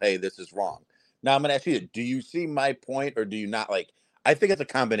email. Hey, this is wrong. Now I'm going to ask you: do you see my point, or do you not? Like, I think it's a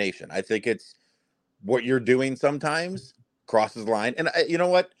combination. I think it's what you're doing sometimes crosses the line, and you know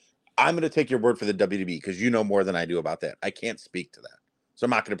what? I'm going to take your word for the WWE because you know more than I do about that. I can't speak to that. So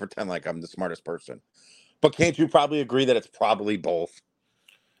I'm not going to pretend like I'm the smartest person. But can't you probably agree that it's probably both?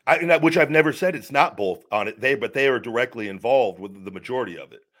 Which I've never said it's not both on it. But they are directly involved with the majority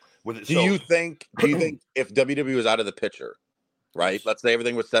of it. Do you think if WWE was out of the picture, right? Yes. Let's say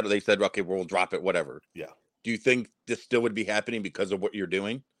everything was settled. They said, okay, we'll drop it, whatever. Yeah. Do you think this still would be happening because of what you're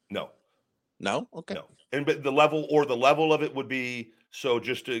doing? No. No? Okay. No. But the level of it would be, so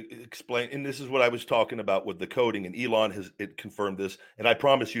just to explain, and this is what I was talking about with the coding, and Elon has confirmed this, and I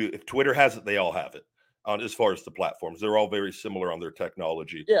promise you, if Twitter has it, they all have it as far as the platforms. They're all very similar on their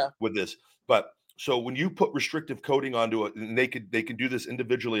technology with this. But so when you put restrictive coding onto it, and they can do this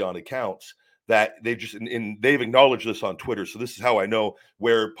individually on accounts, that they just, and they've acknowledged this on Twitter. So this is how I know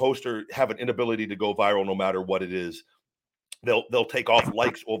where posts have an inability to go viral no matter what it is. They'll take off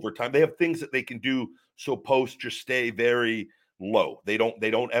likes over time. They have things that they can do so posts just stay very low. They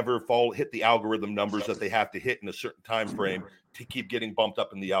don't ever hit the algorithm numbers that they have to hit in a certain time frame to keep getting bumped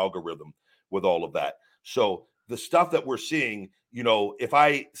up in the algorithm with all of that. So the stuff that we're seeing, if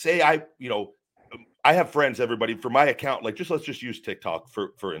I say I have friends, everybody, for my account, like let's just use TikTok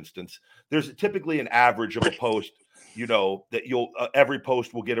for instance. There's typically an average of a post, that every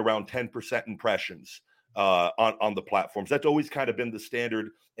post will get around 10% impressions on the platforms. That's always kind of been the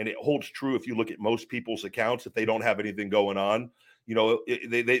standard, and it holds true if you look at most people's accounts. If they don't have anything going on,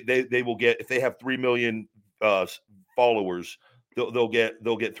 they will get, if they have 3 million followers, they'll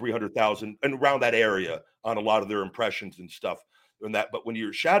get 300,000 and around that area on a lot of their impressions and stuff. And that, but when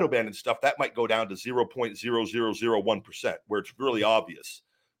you're shadow banned and stuff, that might go down to 0.0001%, where it's really obvious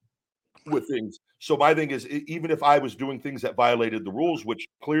with things. So my thing is, even if I was doing things that violated the rules, which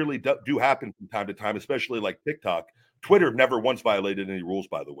clearly do happen from time to time, especially like TikTok, Twitter never once violated any rules,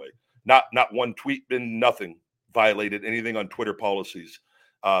 by the way. Not one tweet, nothing violated anything on Twitter policies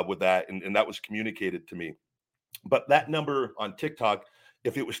with that. And that was communicated to me. But that number on TikTok,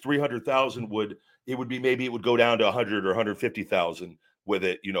 if it was 300,000, maybe it would go down to 100 or 150,000 with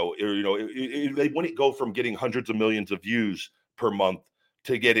it. They wouldn't go from getting hundreds of millions of views per month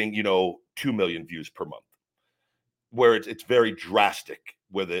to getting 2 million views per month, where it's very drastic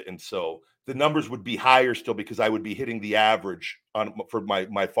with it. And so the numbers would be higher still because I would be hitting the average for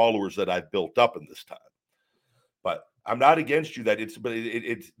my followers that I've built up in this time. But I'm not against you that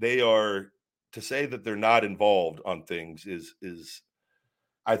they are, to say that they're not involved on things is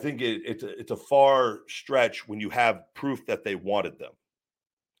I think it's a far stretch when you have proof that they wanted them.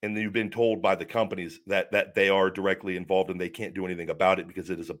 And you've been told by the companies that they are directly involved and they can't do anything about it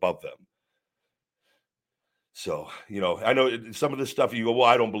because it is above them. So, I know some of this stuff you go, well,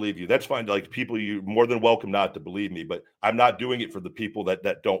 I don't believe you. That's fine. Like, people, you're more than welcome not to believe me, but I'm not doing it for the people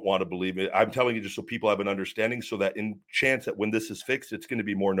that don't want to believe me. I'm telling you just so people have an understanding, so that in chance that when this is fixed, it's going to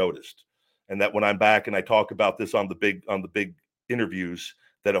be more noticed. And that when I'm back and I talk about this on the big interviews,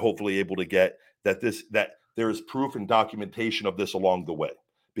 that I'm hopefully able to get that there is proof and documentation of this along the way.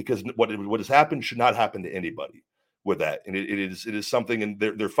 Because what has happened should not happen to anybody with that. And it is something, and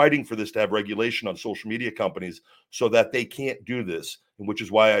they're fighting for this to have regulation on social media companies so that they can't do this, and which is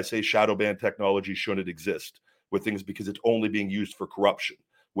why I say shadow ban technology shouldn't exist with things, because it's only being used for corruption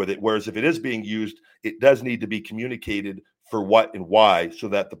with it. Whereas if it is being used, it does need to be communicated for what and why, so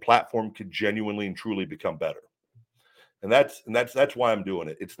that the platform could genuinely and truly become better. And that's why I'm doing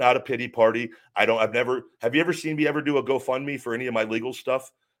it. It's not a pity party. Have you ever seen me ever do a GoFundMe for any of my legal stuff,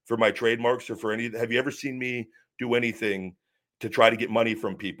 for my trademarks, or for have you ever seen me do anything to try to get money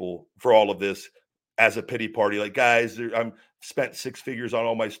from people for all of this as a pity party? Like, guys, I'm spent 6 figures on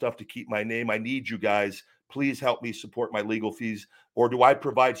all my stuff to keep my name. I need you guys. Please help me support my legal fees. Or do I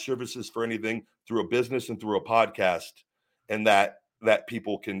provide services for anything through a business and through a podcast, and that that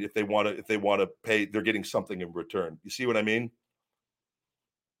people can, if they want to pay, they're getting something in return. You see what I mean?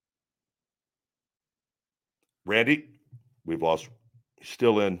 Randy, we've lost.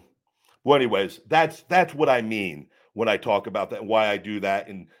 Still in. Well, anyways, that's what I mean when I talk about that and why I do that.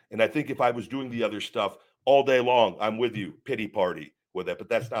 And I think if I was doing the other stuff all day long, I'm with you, pity party with it, but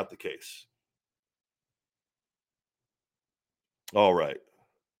that's not the case. All right.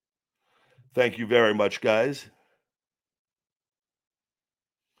 Thank you very much, guys.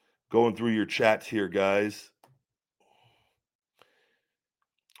 Going through your chats here, guys.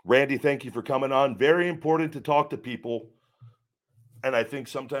 Randy, thank you for coming on. Very important to talk to people. And I think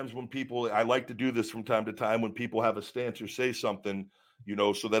sometimes when people, I like to do this from time to time, when people have a stance or say something,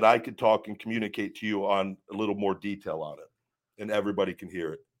 so that I could talk and communicate to you on a little more detail on it and everybody can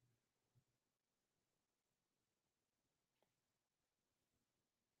hear it.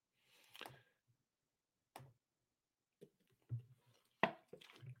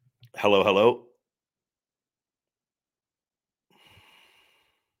 Hello, hello.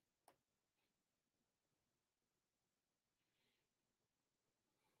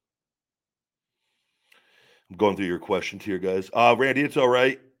 I'm going through your questions here, guys. Randy, it's all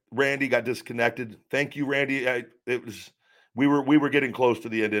right. Randy got disconnected. Thank you, Randy. We were getting close to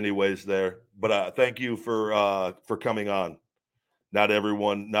the end anyways there, but thank you for coming on. Not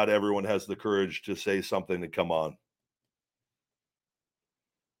everyone has the courage to say something and come on.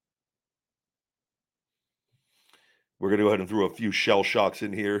 We're going to go ahead and throw a few shell shocks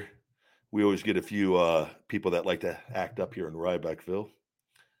in here. We always get a few people that like to act up here in Rybackville.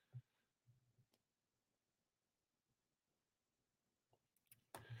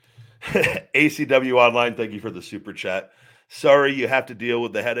 ACW Online, thank you for the super chat. Sorry you have to deal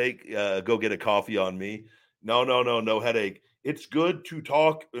with the headache. Go get a coffee on me. No headache. It's good to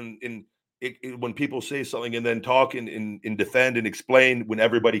talk when people say something and then talk and defend and explain when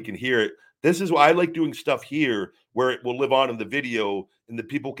everybody can hear it. This is why I like doing stuff here where it will live on in the video and the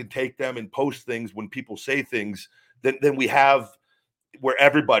people can take them and post things when people say things. Then we have where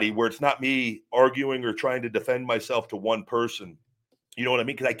it's not me arguing or trying to defend myself to one person. You know what I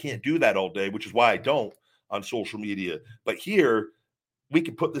mean? Because I can't do that all day, which is why I don't on social media. But here, we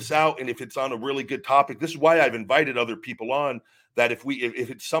can put this out, and if it's on a really good topic, this is why I've invited other people on. That if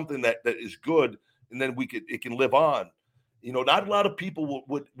it's something that is good, and then it can live on. Not a lot of people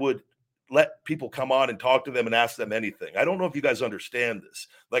would let people come on and talk to them and ask them anything. I don't know if you guys understand this.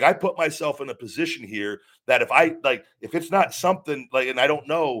 Like, I put myself in a position here that if it's not something and I don't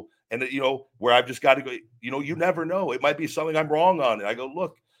know. And, where I've just got to go, you never know. It might be something I'm wrong on. And I go,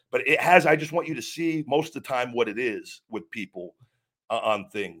 look, but I just want you to see most of the time what it is with people on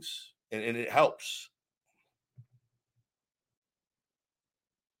things. And it helps.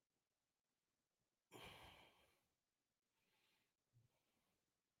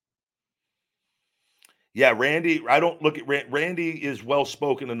 Yeah, Randy, I don't look at Randy is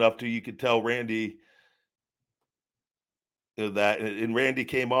well-spoken enough to, you could tell Randy that, and Randy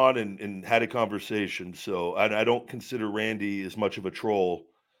came on and had a conversation. So I don't consider Randy as much of a troll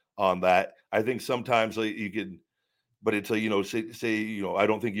on that. I think sometimes you can, but it's say I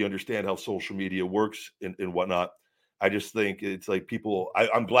don't think you understand how social media works and whatnot. I just think it's like people.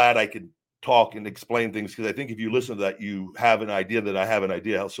 I'm glad I could talk and explain things, because I think if you listen to that, you have an idea that I have an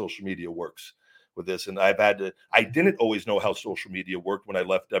idea how social media works with this. And I didn't always know how social media worked when I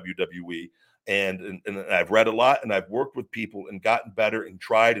left WWE. And I've read a lot, and I've worked with people and gotten better and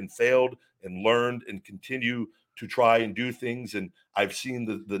tried and failed and learned and continue to try and do things. And I've seen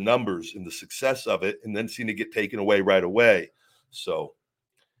the numbers and the success of it, and then seen it get taken away right away. So,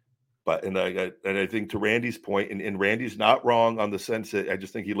 but, and I think to Randy's point, and Randy's not wrong on the sense that I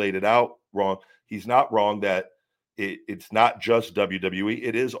just think he laid it out wrong. He's not wrong that it's not just WWE.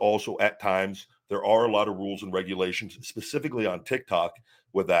 It is also at times, there are a lot of rules and regulations, specifically on TikTok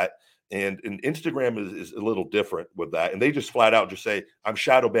with that. And Instagram is a little different with that. And they just flat out just say, I'm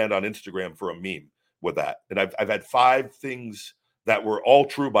shadow banned on Instagram for a meme with that. And I've had 5 things that were all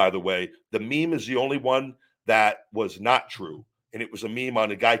true, by the way. The meme is the only one that was not true. And it was a meme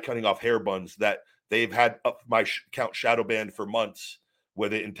on a guy cutting off hair buns that they've had up my account shadow banned for months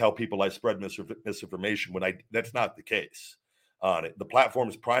with it and tell people I spread misinformation when that's not the case on it. The platform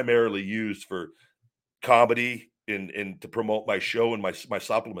is primarily used for comedy and to promote my show and my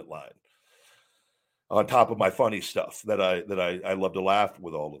supplement line, on top of my funny stuff that I love to laugh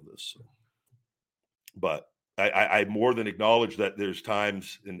with all of this. But I more than acknowledge that there's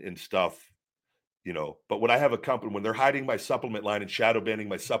times in stuff, but when I have a company, when they're hiding my supplement line and shadow banning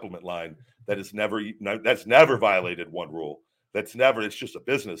my supplement line, that's never violated one rule. It's just a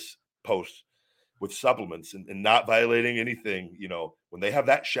business post. with supplements and not violating anything, when they have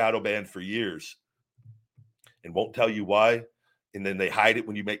that shadow band for years and won't tell you why, and then they hide it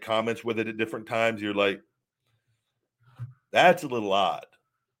when you make comments with it at different times, you're like, that's a little odd.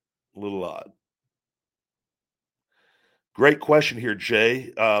 A little odd. Great question here,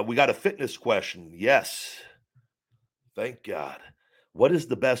 Jay. We got a fitness question. Yes. Thank God. What is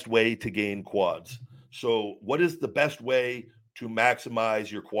the best way to gain quads? So what is the best way to maximize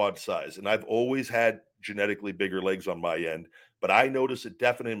your quad size? And I've always had genetically bigger legs on my end, but I notice a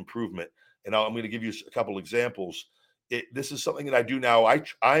definite improvement. And I'm going to give you a couple examples. This is something that I do now.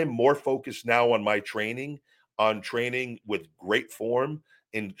 I'm more focused now on my training with great form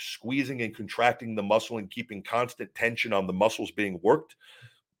and squeezing and contracting the muscle and keeping constant tension on the muscles being worked.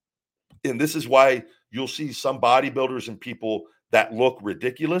 And this is why you'll see some bodybuilders and people that look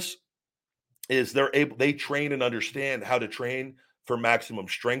ridiculous is they train and understand how to train for maximum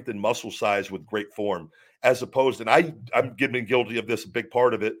strength and muscle size with great form, as opposed, and I'm getting guilty of this, a big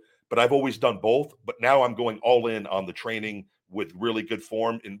part of it, but I've always done both. But now I'm going all in on the training with really good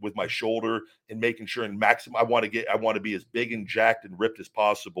form and with my shoulder and making sure and maximum. I want to be as big and jacked and ripped as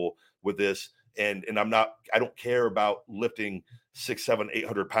possible with this. And I don't care about lifting 600, 700,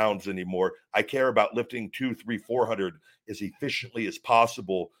 800 pounds anymore. I care about lifting 200, 300, 400 as efficiently as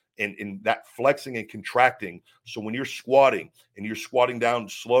possible. And in that flexing and contracting. So when you're squatting and you're squatting down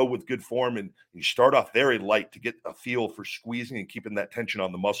slow with good form and you start off very light to get a feel for squeezing and keeping that tension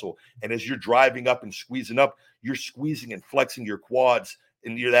on the muscle. And as you're driving up and squeezing up, you're squeezing and flexing your quads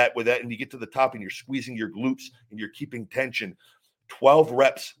and you're and you get to the top and you're squeezing your glutes and you're keeping tension. 12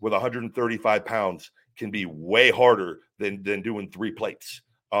 reps with 135 pounds can be way harder than doing 3 plates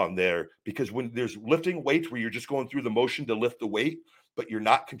on there, because when there's lifting weights where you're just going through the motion to lift the weight, but you're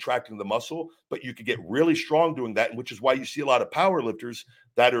not contracting the muscle, but you could get really strong doing that, which is why you see a lot of power lifters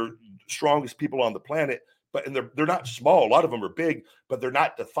that are strongest people on the planet, and they're not small. A lot of them are big, but they're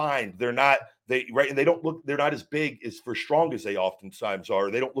not defined. They're not they're not as big as for strong as they oftentimes are.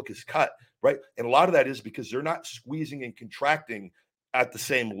 They don't look as cut, right? And a lot of that is because they're not squeezing and contracting at the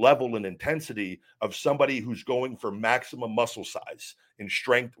same level and intensity of somebody who's going for maximum muscle size and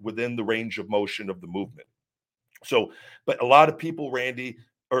strength within the range of motion of the movement. So, but a lot of people,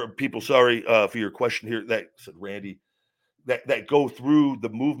 sorry for your question here, that said Randy, that go through the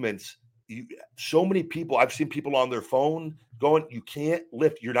movements. So many people, I've seen people on their phone going, you can't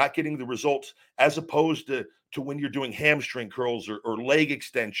lift, you're not getting the results, as opposed to when you're doing hamstring curls or leg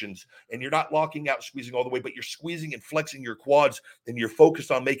extensions and you're not locking out, squeezing all the way, but you're squeezing and flexing your quads and you're focused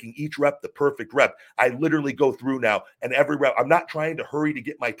on making each rep the perfect rep. I literally go through now and every rep, I'm not trying to hurry to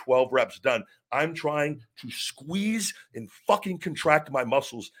get my 12 reps done. I'm trying to squeeze and fucking contract my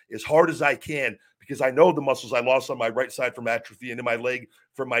muscles as hard as I can, because I know the muscles I lost on my right side from atrophy and in my leg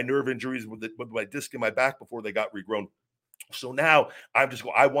from my nerve injuries with my disc in my back before they got regrown. So now I'm just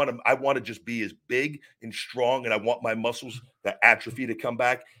going, I want to just be as big and strong, and I want my muscles, that atrophy, to come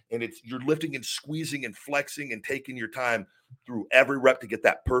back. And you're lifting and squeezing and flexing and taking your time through every rep to get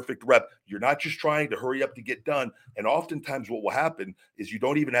that perfect rep. You're not just trying to hurry up to get done. And oftentimes what will happen is you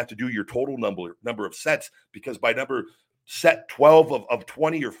don't even have to do your total number of sets, because by set 12 of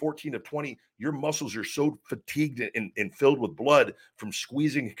 20 or 14 of 20, your muscles are so fatigued and filled with blood from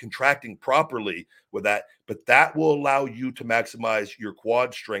squeezing and contracting properly with that. But that will allow you to maximize your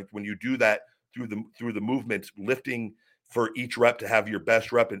quad strength when you do that through the movements, lifting for each rep to have your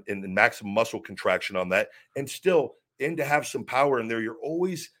best rep and maximum muscle contraction on that, and to have some power in there. You're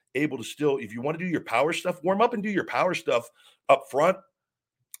always able to still, if you want to do your power stuff, warm up and do your power stuff up front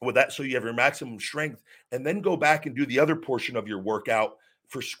with that, so you have your maximum strength, and then go back and do the other portion of your workout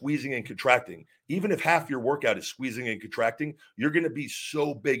for squeezing and contracting. Even if half your workout is squeezing and contracting, you're going to be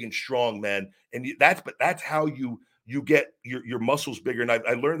so big and strong, man. And that's how you get your muscles bigger. And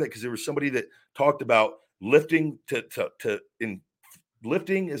I learned that because there was somebody that talked about lifting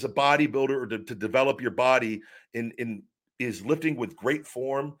lifting as a bodybuilder, or to develop your body is lifting with great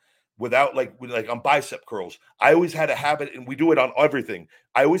form, without like on bicep curls. I always had a habit, and we do it on everything.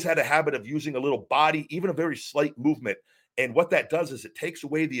 I always had a habit of using a little body, even a very slight movement. And what that does is it takes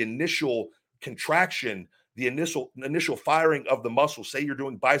away the initial contraction, the initial firing of the muscle. Say you're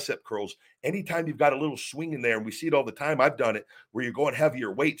doing bicep curls. Anytime you've got a little swing in there, and we see it all the time, I've done it, where you're going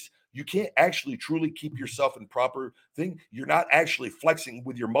heavier weights, you can't actually truly keep yourself in proper thing. You're not actually flexing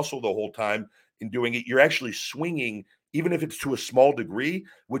with your muscle the whole time in doing it. You're actually swinging, even if it's to a small degree,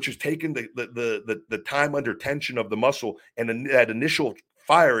 which is taking the time under tension of the muscle and that initial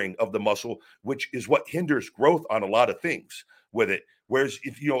firing of the muscle, which is what hinders growth on a lot of things with it. Whereas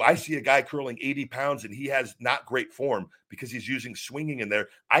if, I see a guy curling 80 pounds and he has not great form because he's using swinging in there,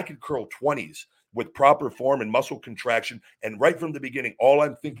 I could curl 20s with proper form and muscle contraction. And right from the beginning, all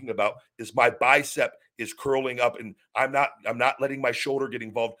I'm thinking about is my bicep is curling up, and I'm not letting my shoulder get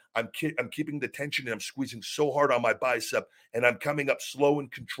involved. I'm keeping the tension, and I'm squeezing so hard on my bicep, and I'm coming up slow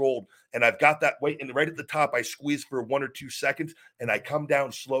and controlled. And I've got that weight, and right at the top, I squeeze for 1 or 2 seconds, and I come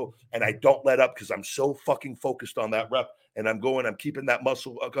down slow, and I don't let up because I'm so fucking focused on that rep. And I'm keeping that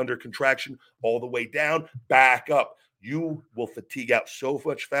muscle under contraction all the way down, back up. You will fatigue out so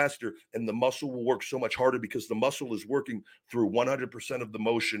much faster, and the muscle will work so much harder because the muscle is working through 100% of the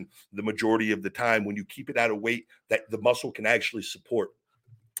motion the majority of the time when you keep it at a weight that the muscle can actually support.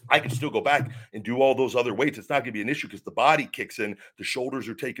 I can still go back and do all those other weights. It's not going to be an issue because the body kicks in. The shoulders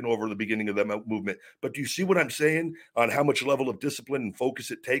are taking over the beginning of the movement. But do you see what I'm saying on how much level of discipline and focus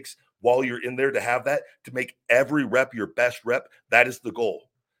it takes while you're in there to have that, to make every rep your best rep? That is the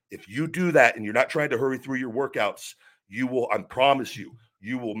goal. If you do that and you're not trying to hurry through your workouts, you will, I promise you,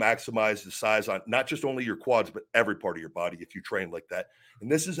 you will maximize the size on not just only your quads, but every part of your body if you train like that. And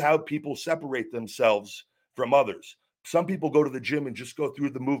this is how people separate themselves from others. Some people go to the gym and just go through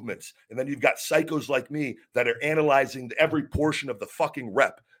the movements. And then you've got psychos like me that are analyzing every portion of the fucking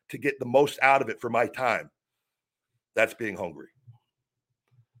rep to get the most out of it for my time. That's being hungry.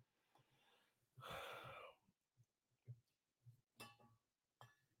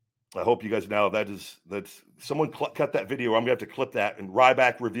 I hope you guys know that's someone cut that video. I'm gonna have to clip that. And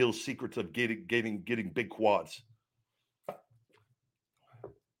Ryback reveals secrets of getting big quads.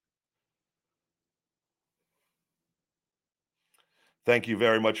 Thank you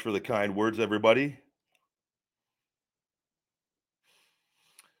very much for the kind words, everybody.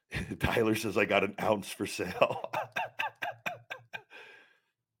 Tyler says I got an ounce for sale.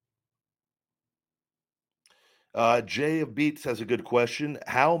 Jay of Beats has a good question.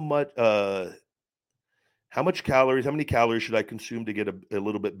 How many calories should I consume to get a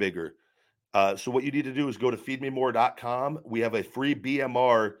little bit bigger? So what you need to do is go to feedmemore.com. We have a free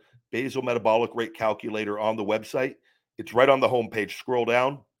BMR, basal metabolic rate calculator, on the website. It's right on the homepage. Scroll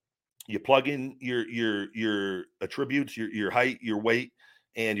down. You plug in your attributes, your height, your weight,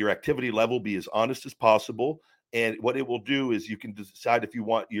 and your activity level. Be as honest as possible. And what it will do is you can decide if you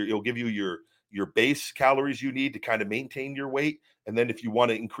want it'll give you your base calories you need to kind of maintain your weight. And then if you want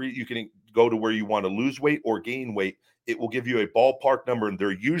to increase, you can go to where you want to lose weight or gain weight. It will give you a ballpark number, and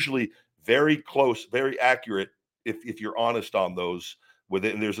they're usually very close, very accurate if you're honest on those with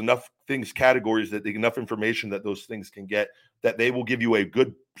it. And there's enough categories that enough information that those things can get that they will give you a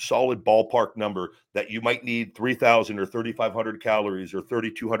good solid ballpark number that you might need 3,000 or 3,500 calories or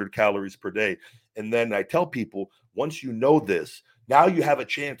 3,200 calories per day. And then I tell people, once you know this, now you have a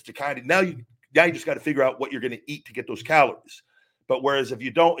chance to now you just got to figure out what you're going to eat to get those calories. But whereas if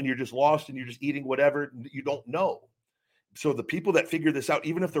you don't, and you're just lost and you're just eating whatever, you don't know. So the people that figure this out,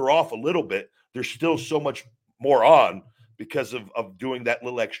 even if they're off a little bit, there's still so much more on because of doing that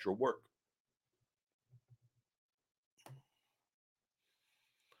little extra work.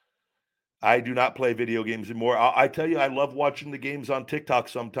 I do not play video games anymore. I tell you, I love watching the games on TikTok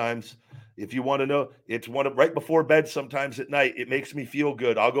sometimes. If you want to know, it's right before bed sometimes at night. It makes me feel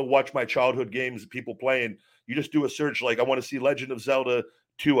good. I'll go watch my childhood games, people playing. You just do a search like, I want to see Legend of Zelda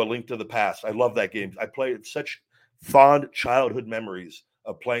 2, A Link to the Past. I love that game. I played such fond childhood memories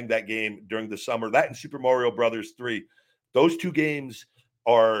of playing that game during the summer. That and Super Mario Brothers 3. Those two games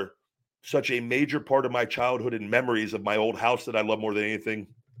are such a major part of my childhood and memories of my old house that I love more than anything.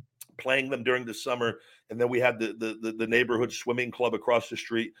 Playing them during the summer. And then we had the neighborhood swimming club across the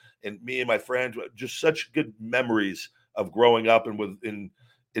street, and me and my friends, just such good memories of growing up and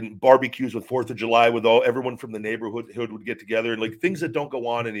in barbecues with 4th of July with everyone from the neighborhood would get together, and like things that don't go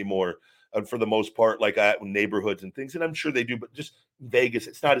on anymore for the most part, like neighborhoods and things. And I'm sure they do, but just Vegas,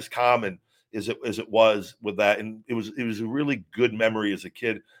 it's not as common as it was with that. And it was a really good memory as a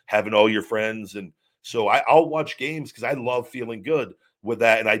kid, having all your friends. And so I'll watch games because I love feeling good with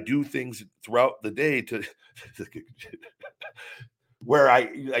that, and I do things throughout the day to where I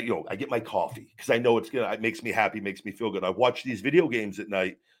get my coffee because I know it makes me happy, makes me feel good. I watch these video games at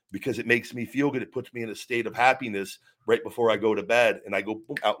night because it makes me feel good. It puts me in a state of happiness right before I go to bed, and I go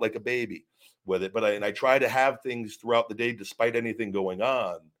out like a baby with it. But I try to have things throughout the day, despite anything going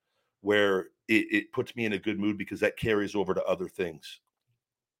on, where it puts me in a good mood because that carries over to other things.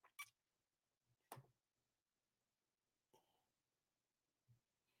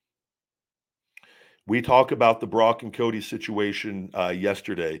 We talked about the Brock and Cody situation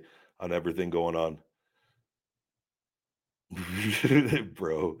yesterday on everything going on.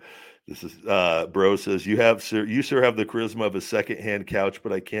 Bro, this is Bro says you sir have the charisma of a secondhand couch,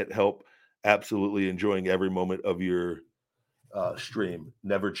 but I can't help absolutely enjoying every moment of your stream.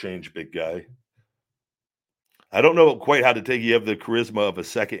 Never change, big guy. I don't know quite how to take. You have the charisma of a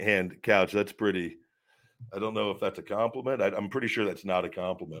secondhand couch. That's pretty. I don't know if that's a compliment. I'm pretty sure that's not a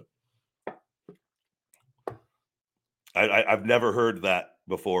compliment. I've never heard that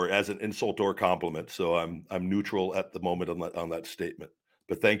before as an insult or compliment. So I'm neutral at the moment on that statement.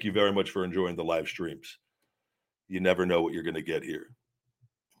 But thank you very much for enjoying the live streams. You never know what you're going to get here.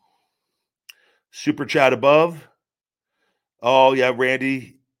 Super chat above. Oh yeah,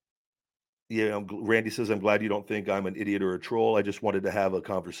 Randy. Yeah, Randy says, I'm glad you don't think I'm an idiot or a troll. I just wanted to have a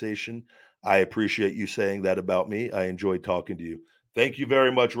conversation. I appreciate you saying that about me. I enjoyed talking to you. Thank you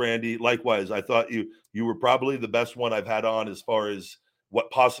very much, Randy. Likewise, I thought you were probably the best one I've had on as far as what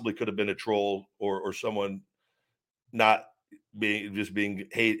possibly could have been a troll or someone not being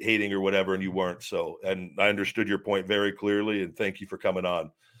hating or whatever, and you weren't. So, and I understood your point very clearly, and thank you for coming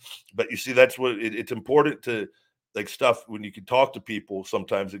on. But you see, that's what it's important to like stuff when you can talk to people,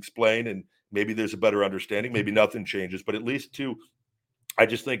 sometimes explain, and maybe there's a better understanding. Maybe nothing changes, but at least I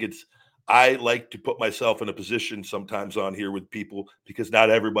just think I like to put myself in a position sometimes on here with people because not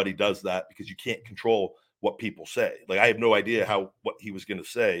everybody does that because you can't control what people say. Like I have no idea what he was going to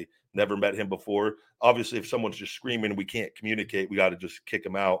say. Never met him before. Obviously, if someone's just screaming and we can't communicate, we got to just kick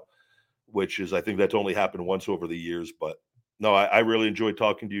them out, which is, I think that's only happened once over the years. But no, I really enjoyed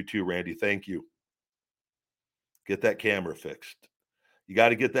talking to you too, Randy. Thank you. Get that camera fixed. You got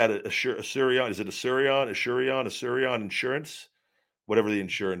to get that Assyrian. Is it Assyrian insurance? Whatever the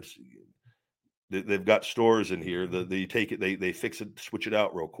insurance. They've got stores in here. They take it, they fix it, switch it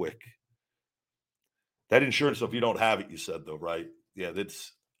out real quick. That insurance, if you don't have it, you said though, right? Yeah,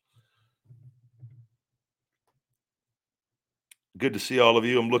 that's good to see all of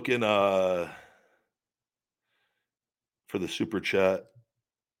you. I'm looking for the super chat.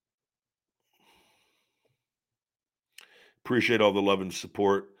 Appreciate all the love and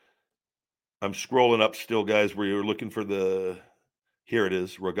support. I'm scrolling up still, guys, where you're looking for here it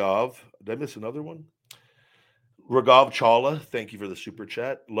is, Ragav. Did I miss another one? Ragav Chawla, thank you for the super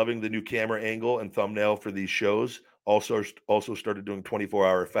chat. Loving the new camera angle and thumbnail for these shows. Also started doing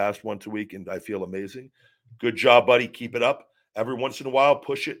 24-hour fast once a week, and I feel amazing. Good job, buddy. Keep it up. Every once in a while,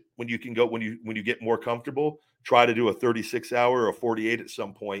 push it when you can go, when you get more comfortable. Try to do a 36-hour or a 48 at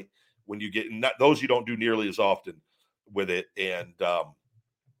some point when you get those you don't do nearly as often with it. And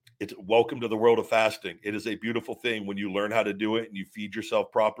it's welcome to the world of fasting. It is a beautiful thing when you learn how to do it and you feed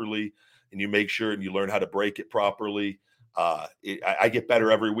yourself properly and you make sure and you learn how to break it properly. I get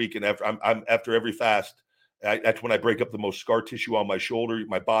better every week. And after every fast, that's when I break up the most scar tissue on my shoulder,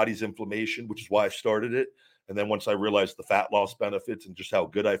 my body's inflammation, which is why I started it. And then once I realized the fat loss benefits and just how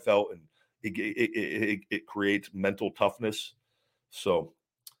good I felt, and it creates mental toughness. So,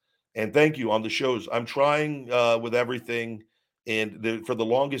 and thank you on the shows. I'm trying with everything. And for the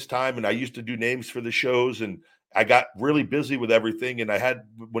longest time, and I used to do names for the shows, and I got really busy with everything. And I had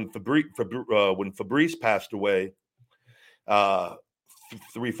when Fabrice passed away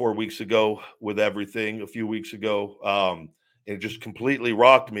 3-4 weeks ago with everything, a few weeks ago, and it just completely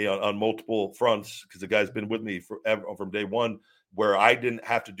rocked me on multiple fronts because the guy's been with me forever from day one, where I didn't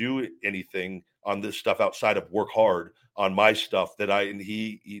have to do anything on this stuff outside of work hard on my stuff that I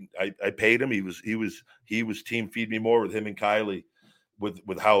paid him. He was team Feed Me More with him and Kylie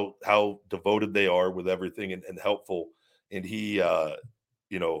with how devoted they are with everything and helpful. And he,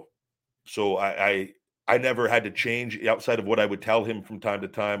 so I never had to change outside of what I would tell him from time to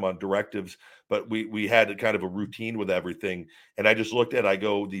time on directives, but we had a kind of a routine with everything. And I just looked at, I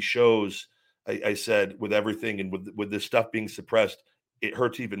go, these shows, I said, with everything and with this stuff being suppressed, it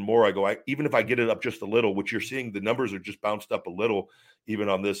hurts even more. I go, even if I get it up just a little, which you're seeing, the numbers are just bounced up a little, even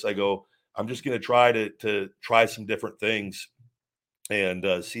on this. I go, I'm just going to try to try some different things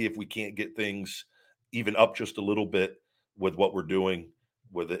and see if we can't get things even up just a little bit with what we're doing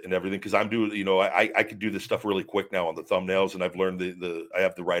with it and everything. Cause I'm doing, I could do this stuff really quick now on the thumbnails, and I've learned I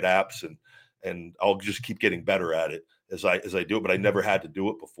have the right apps and I'll just keep getting better at it as I do it, but I never had to do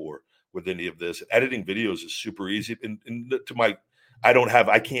it before with any of this. Editing videos is super easy. And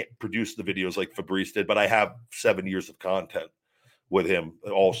I can't produce the videos like Fabrice did, but I have 7 years of content with him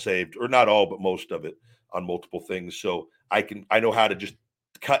all saved, or not all, but most of it on multiple things. So I know how to just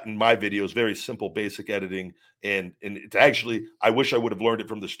cut in my videos, very simple, basic editing. And it's actually, I wish I would have learned it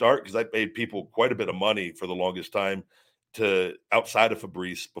from the start, because I paid people quite a bit of money for the longest time outside of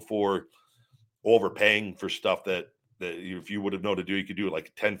Fabrice before overpaying for stuff that if you would have known to do, you could do it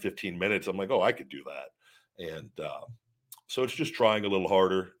like 10, 15 minutes. I'm like, oh, I could do that. And, so it's just trying a little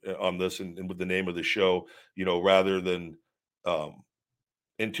harder on this and with the name of the show, rather than,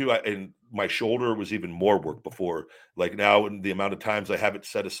 and my shoulder was even more work before. Like now, in the amount of times I have it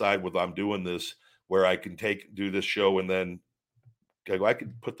set aside with I'm doing this where I can do this show, and then I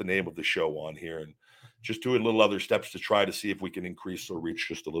could put the name of the show on here and just doing little other steps to try to see if we can increase or reach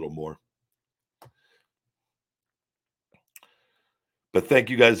just a little more. But thank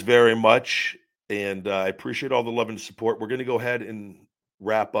you guys very much. And I appreciate all the love and support. We're going to go ahead and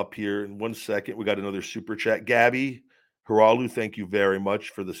wrap up here in 1 second. We got another super chat. Gabby Hiralu, thank you very much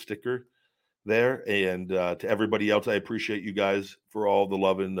for the sticker there. And to everybody else, I appreciate you guys for all the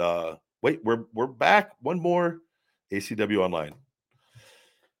love. And wait, we're back. One more. ACW Online.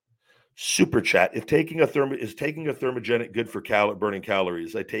 Super chat. Is taking a thermogenic good for burning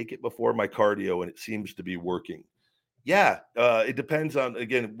calories? I take it before my cardio, and it seems to be working. Yeah, it depends on,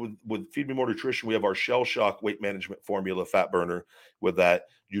 again, with Feed Me More Nutrition, we have our Shell Shock weight management formula, fat burner. With that,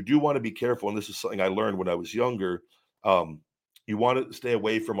 you do want to be careful, and this is something I learned when I was younger. You want to stay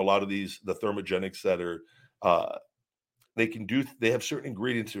away from a lot of the thermogenics that are, they have certain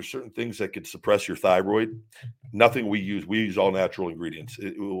ingredients or certain things that could suppress your thyroid. Nothing we use all natural ingredients.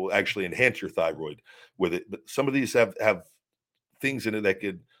 It will actually enhance your thyroid with it. But some of these have things in it that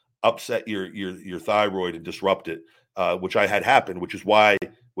could upset your thyroid and disrupt it, which I had happen, which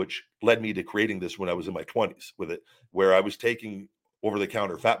led me to creating this when I was in my 20s with it, where I was taking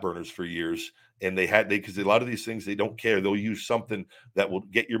over-the-counter fat burners for years, and because a lot of these things, they don't care. They'll use something that will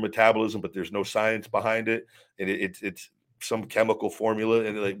get your metabolism, but there's no science behind it, and it's some chemical formula,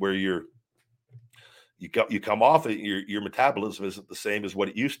 and where you come off it, your metabolism isn't the same as what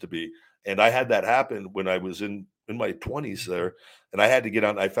it used to be. And I had that happen when I was in my 20s there, and I had to get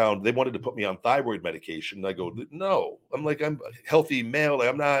on. I found they wanted to put me on thyroid medication. And I go, no, I'm a healthy male.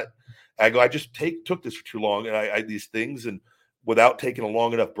 I'm not. I go, I just took this for too long, and I these things, and without taking a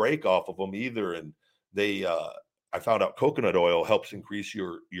long enough break off of them either. And I found out coconut oil helps increase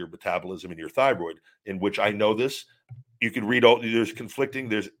your metabolism and your thyroid, in which I know this. You can read there's conflicting.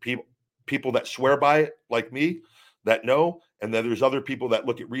 There's people that swear by it, like me, that know, and then there's other people that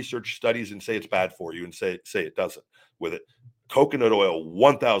look at research studies and say it's bad for you and say it doesn't with it. Coconut oil,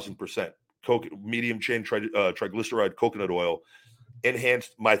 1,000%. Medium chain triglyceride coconut oil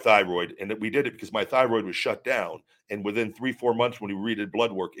enhanced my thyroid, and we did it because my thyroid was shut down. And within 3-4 months, when we redid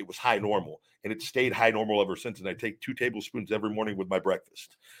blood work, it was high normal, and it stayed high normal ever since. And I take 2 tablespoons every morning with my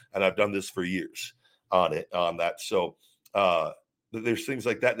breakfast, and I've done this for years on that. So there's things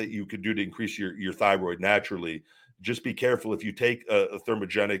like that you could do to increase your thyroid naturally. Just be careful if you take a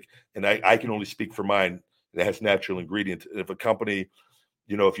thermogenic, and I can only speak for mine, that has natural ingredients. If a company,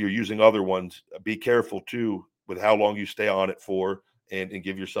 if you're using other ones, be careful too with how long you stay on it for, and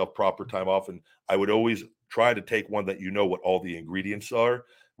give yourself proper time off. And I would always try to take one that what all the ingredients are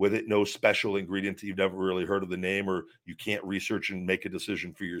with it. No special ingredients you've never really heard of the name, or you can't research and make a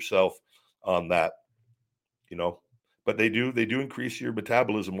decision for yourself on that. But they do increase your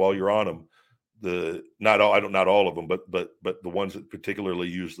metabolism while you're on them. Not all of them, but the ones that particularly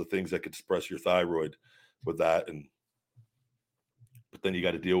use the things that could suppress your thyroid with that. But then you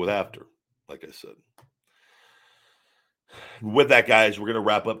got to deal with after, like I said. With that, guys, we're going to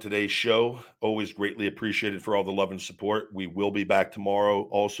wrap up today's show. Always greatly appreciated for all the love and support. We will be back tomorrow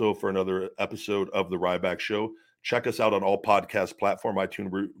also for another episode of the Ryback Show. Check us out on all podcast platform.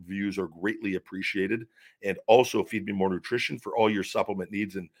 iTunes reviews are greatly appreciated. And also Feed Me More Nutrition for all your supplement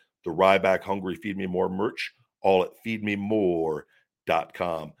needs, and the Ryback Hungry Feed Me More merch, all at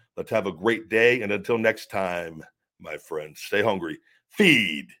feedmemore.com. Let's have a great day. And until next time, my friends, stay hungry.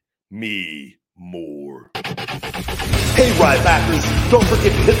 Feed me more. Hey, Rybackers, don't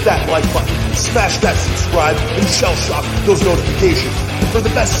forget to hit that like button, smash that subscribe, and shell shock those notifications for the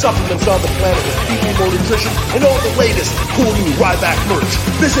best supplements on the planet with Feed Me More Nutrition and all the latest cool new Ryback merch.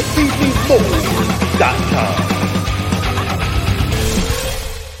 Visit feedmemore.com.